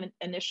name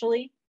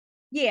initially?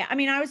 Yeah, I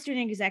mean, I was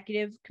doing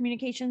executive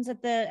communications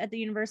at the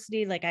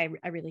university. Like I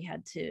really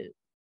had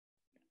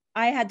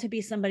to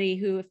be somebody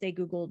who, if they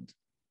Googled,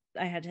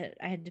 I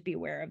had to be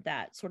aware of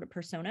that sort of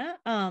persona.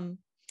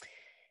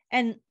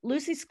 And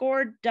Lucy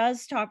Score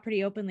does talk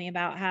pretty openly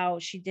about how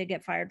she did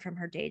get fired from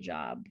her day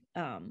job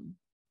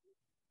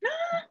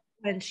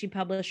when she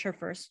published her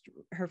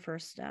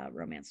first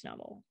romance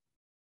novel.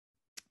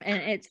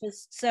 And it's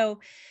just so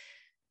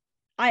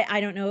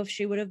I don't know if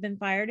she would have been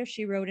fired if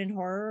she wrote in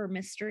horror or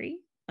mystery.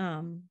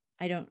 I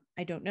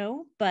don't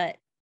know, but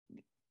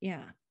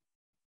yeah,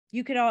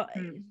 you could all.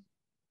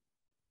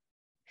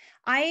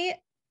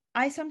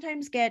 I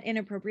sometimes get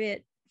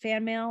inappropriate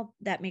fan mail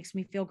that makes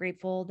me feel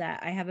grateful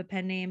that I have a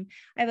pen name.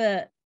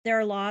 There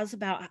are laws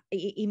about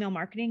email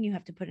marketing. You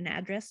have to put an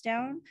address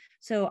down.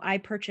 So I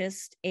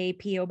purchased a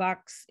PO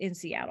box in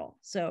Seattle.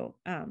 So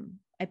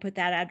I put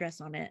that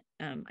address on it.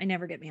 I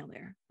never get mail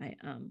there.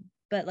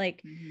 But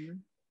like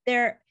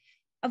there,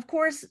 of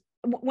course,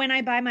 when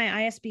I buy my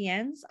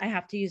ISBNs, I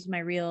have to use my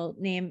real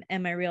name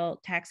and my real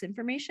tax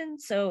information.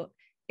 So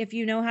if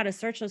you know how to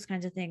search those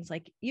kinds of things,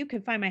 like you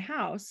can find my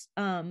house.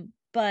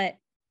 But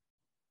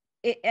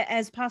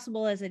as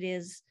possible as it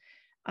is,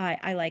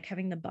 I like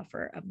having the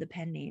buffer of the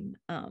pen name,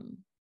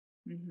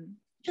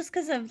 just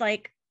because of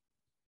like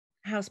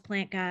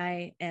houseplant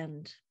guy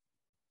and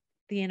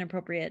the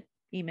inappropriate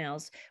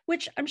emails,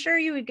 which I'm sure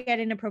you would get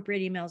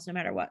inappropriate emails no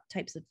matter what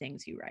types of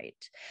things you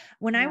write.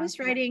 When I was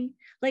writing,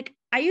 like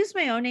I used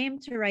my own name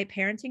to write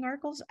parenting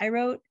articles.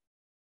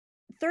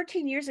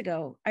 13 years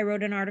ago, I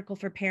wrote an article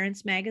for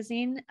Parents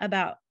Magazine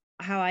about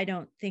how I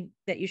don't think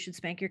that you should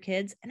spank your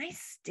kids. And I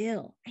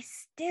still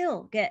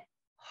get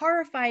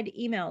horrified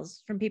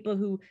emails from people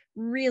who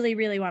really,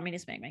 really want me to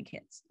spank my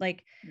kids.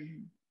 Like,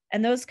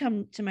 and those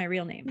come to my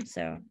real name.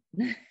 So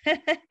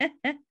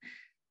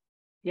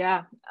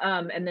yeah.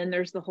 And then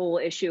there's the whole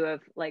issue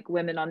of like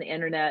women on the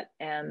internet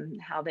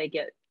and how they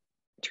get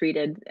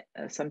treated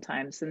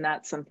sometimes. And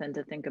that's something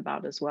to think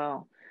about as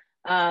well.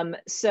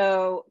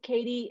 So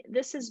Katy,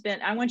 this has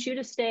been, I want you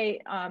to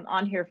stay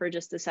on here for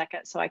just a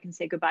second so I can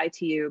say goodbye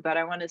to you, but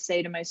I want to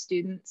say to my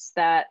students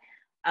that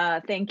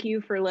thank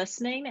you for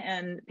listening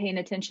and paying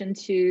attention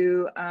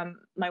to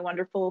my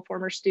wonderful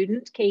former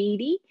student,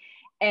 Katy.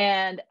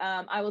 And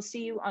I will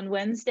see you on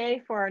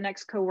Wednesday for our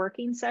next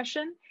co-working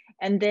session.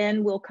 And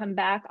then we'll come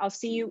back. I'll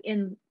see you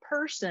in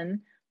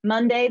person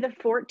Monday, the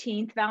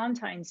 14th,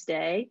 Valentine's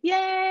Day.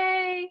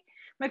 Yay!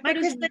 My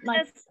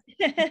Christmas.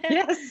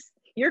 Yes,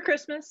 your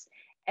Christmas.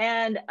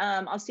 And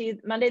I'll see you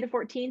Monday, the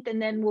 14th. And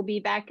then we'll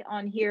be back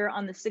on here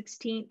on the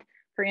 16th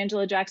for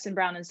Angela Jackson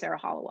Brown and Sarah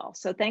Hollowell.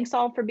 So thanks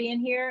all for being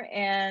here,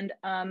 and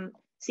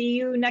see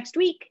you next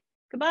week.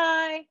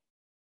 Goodbye.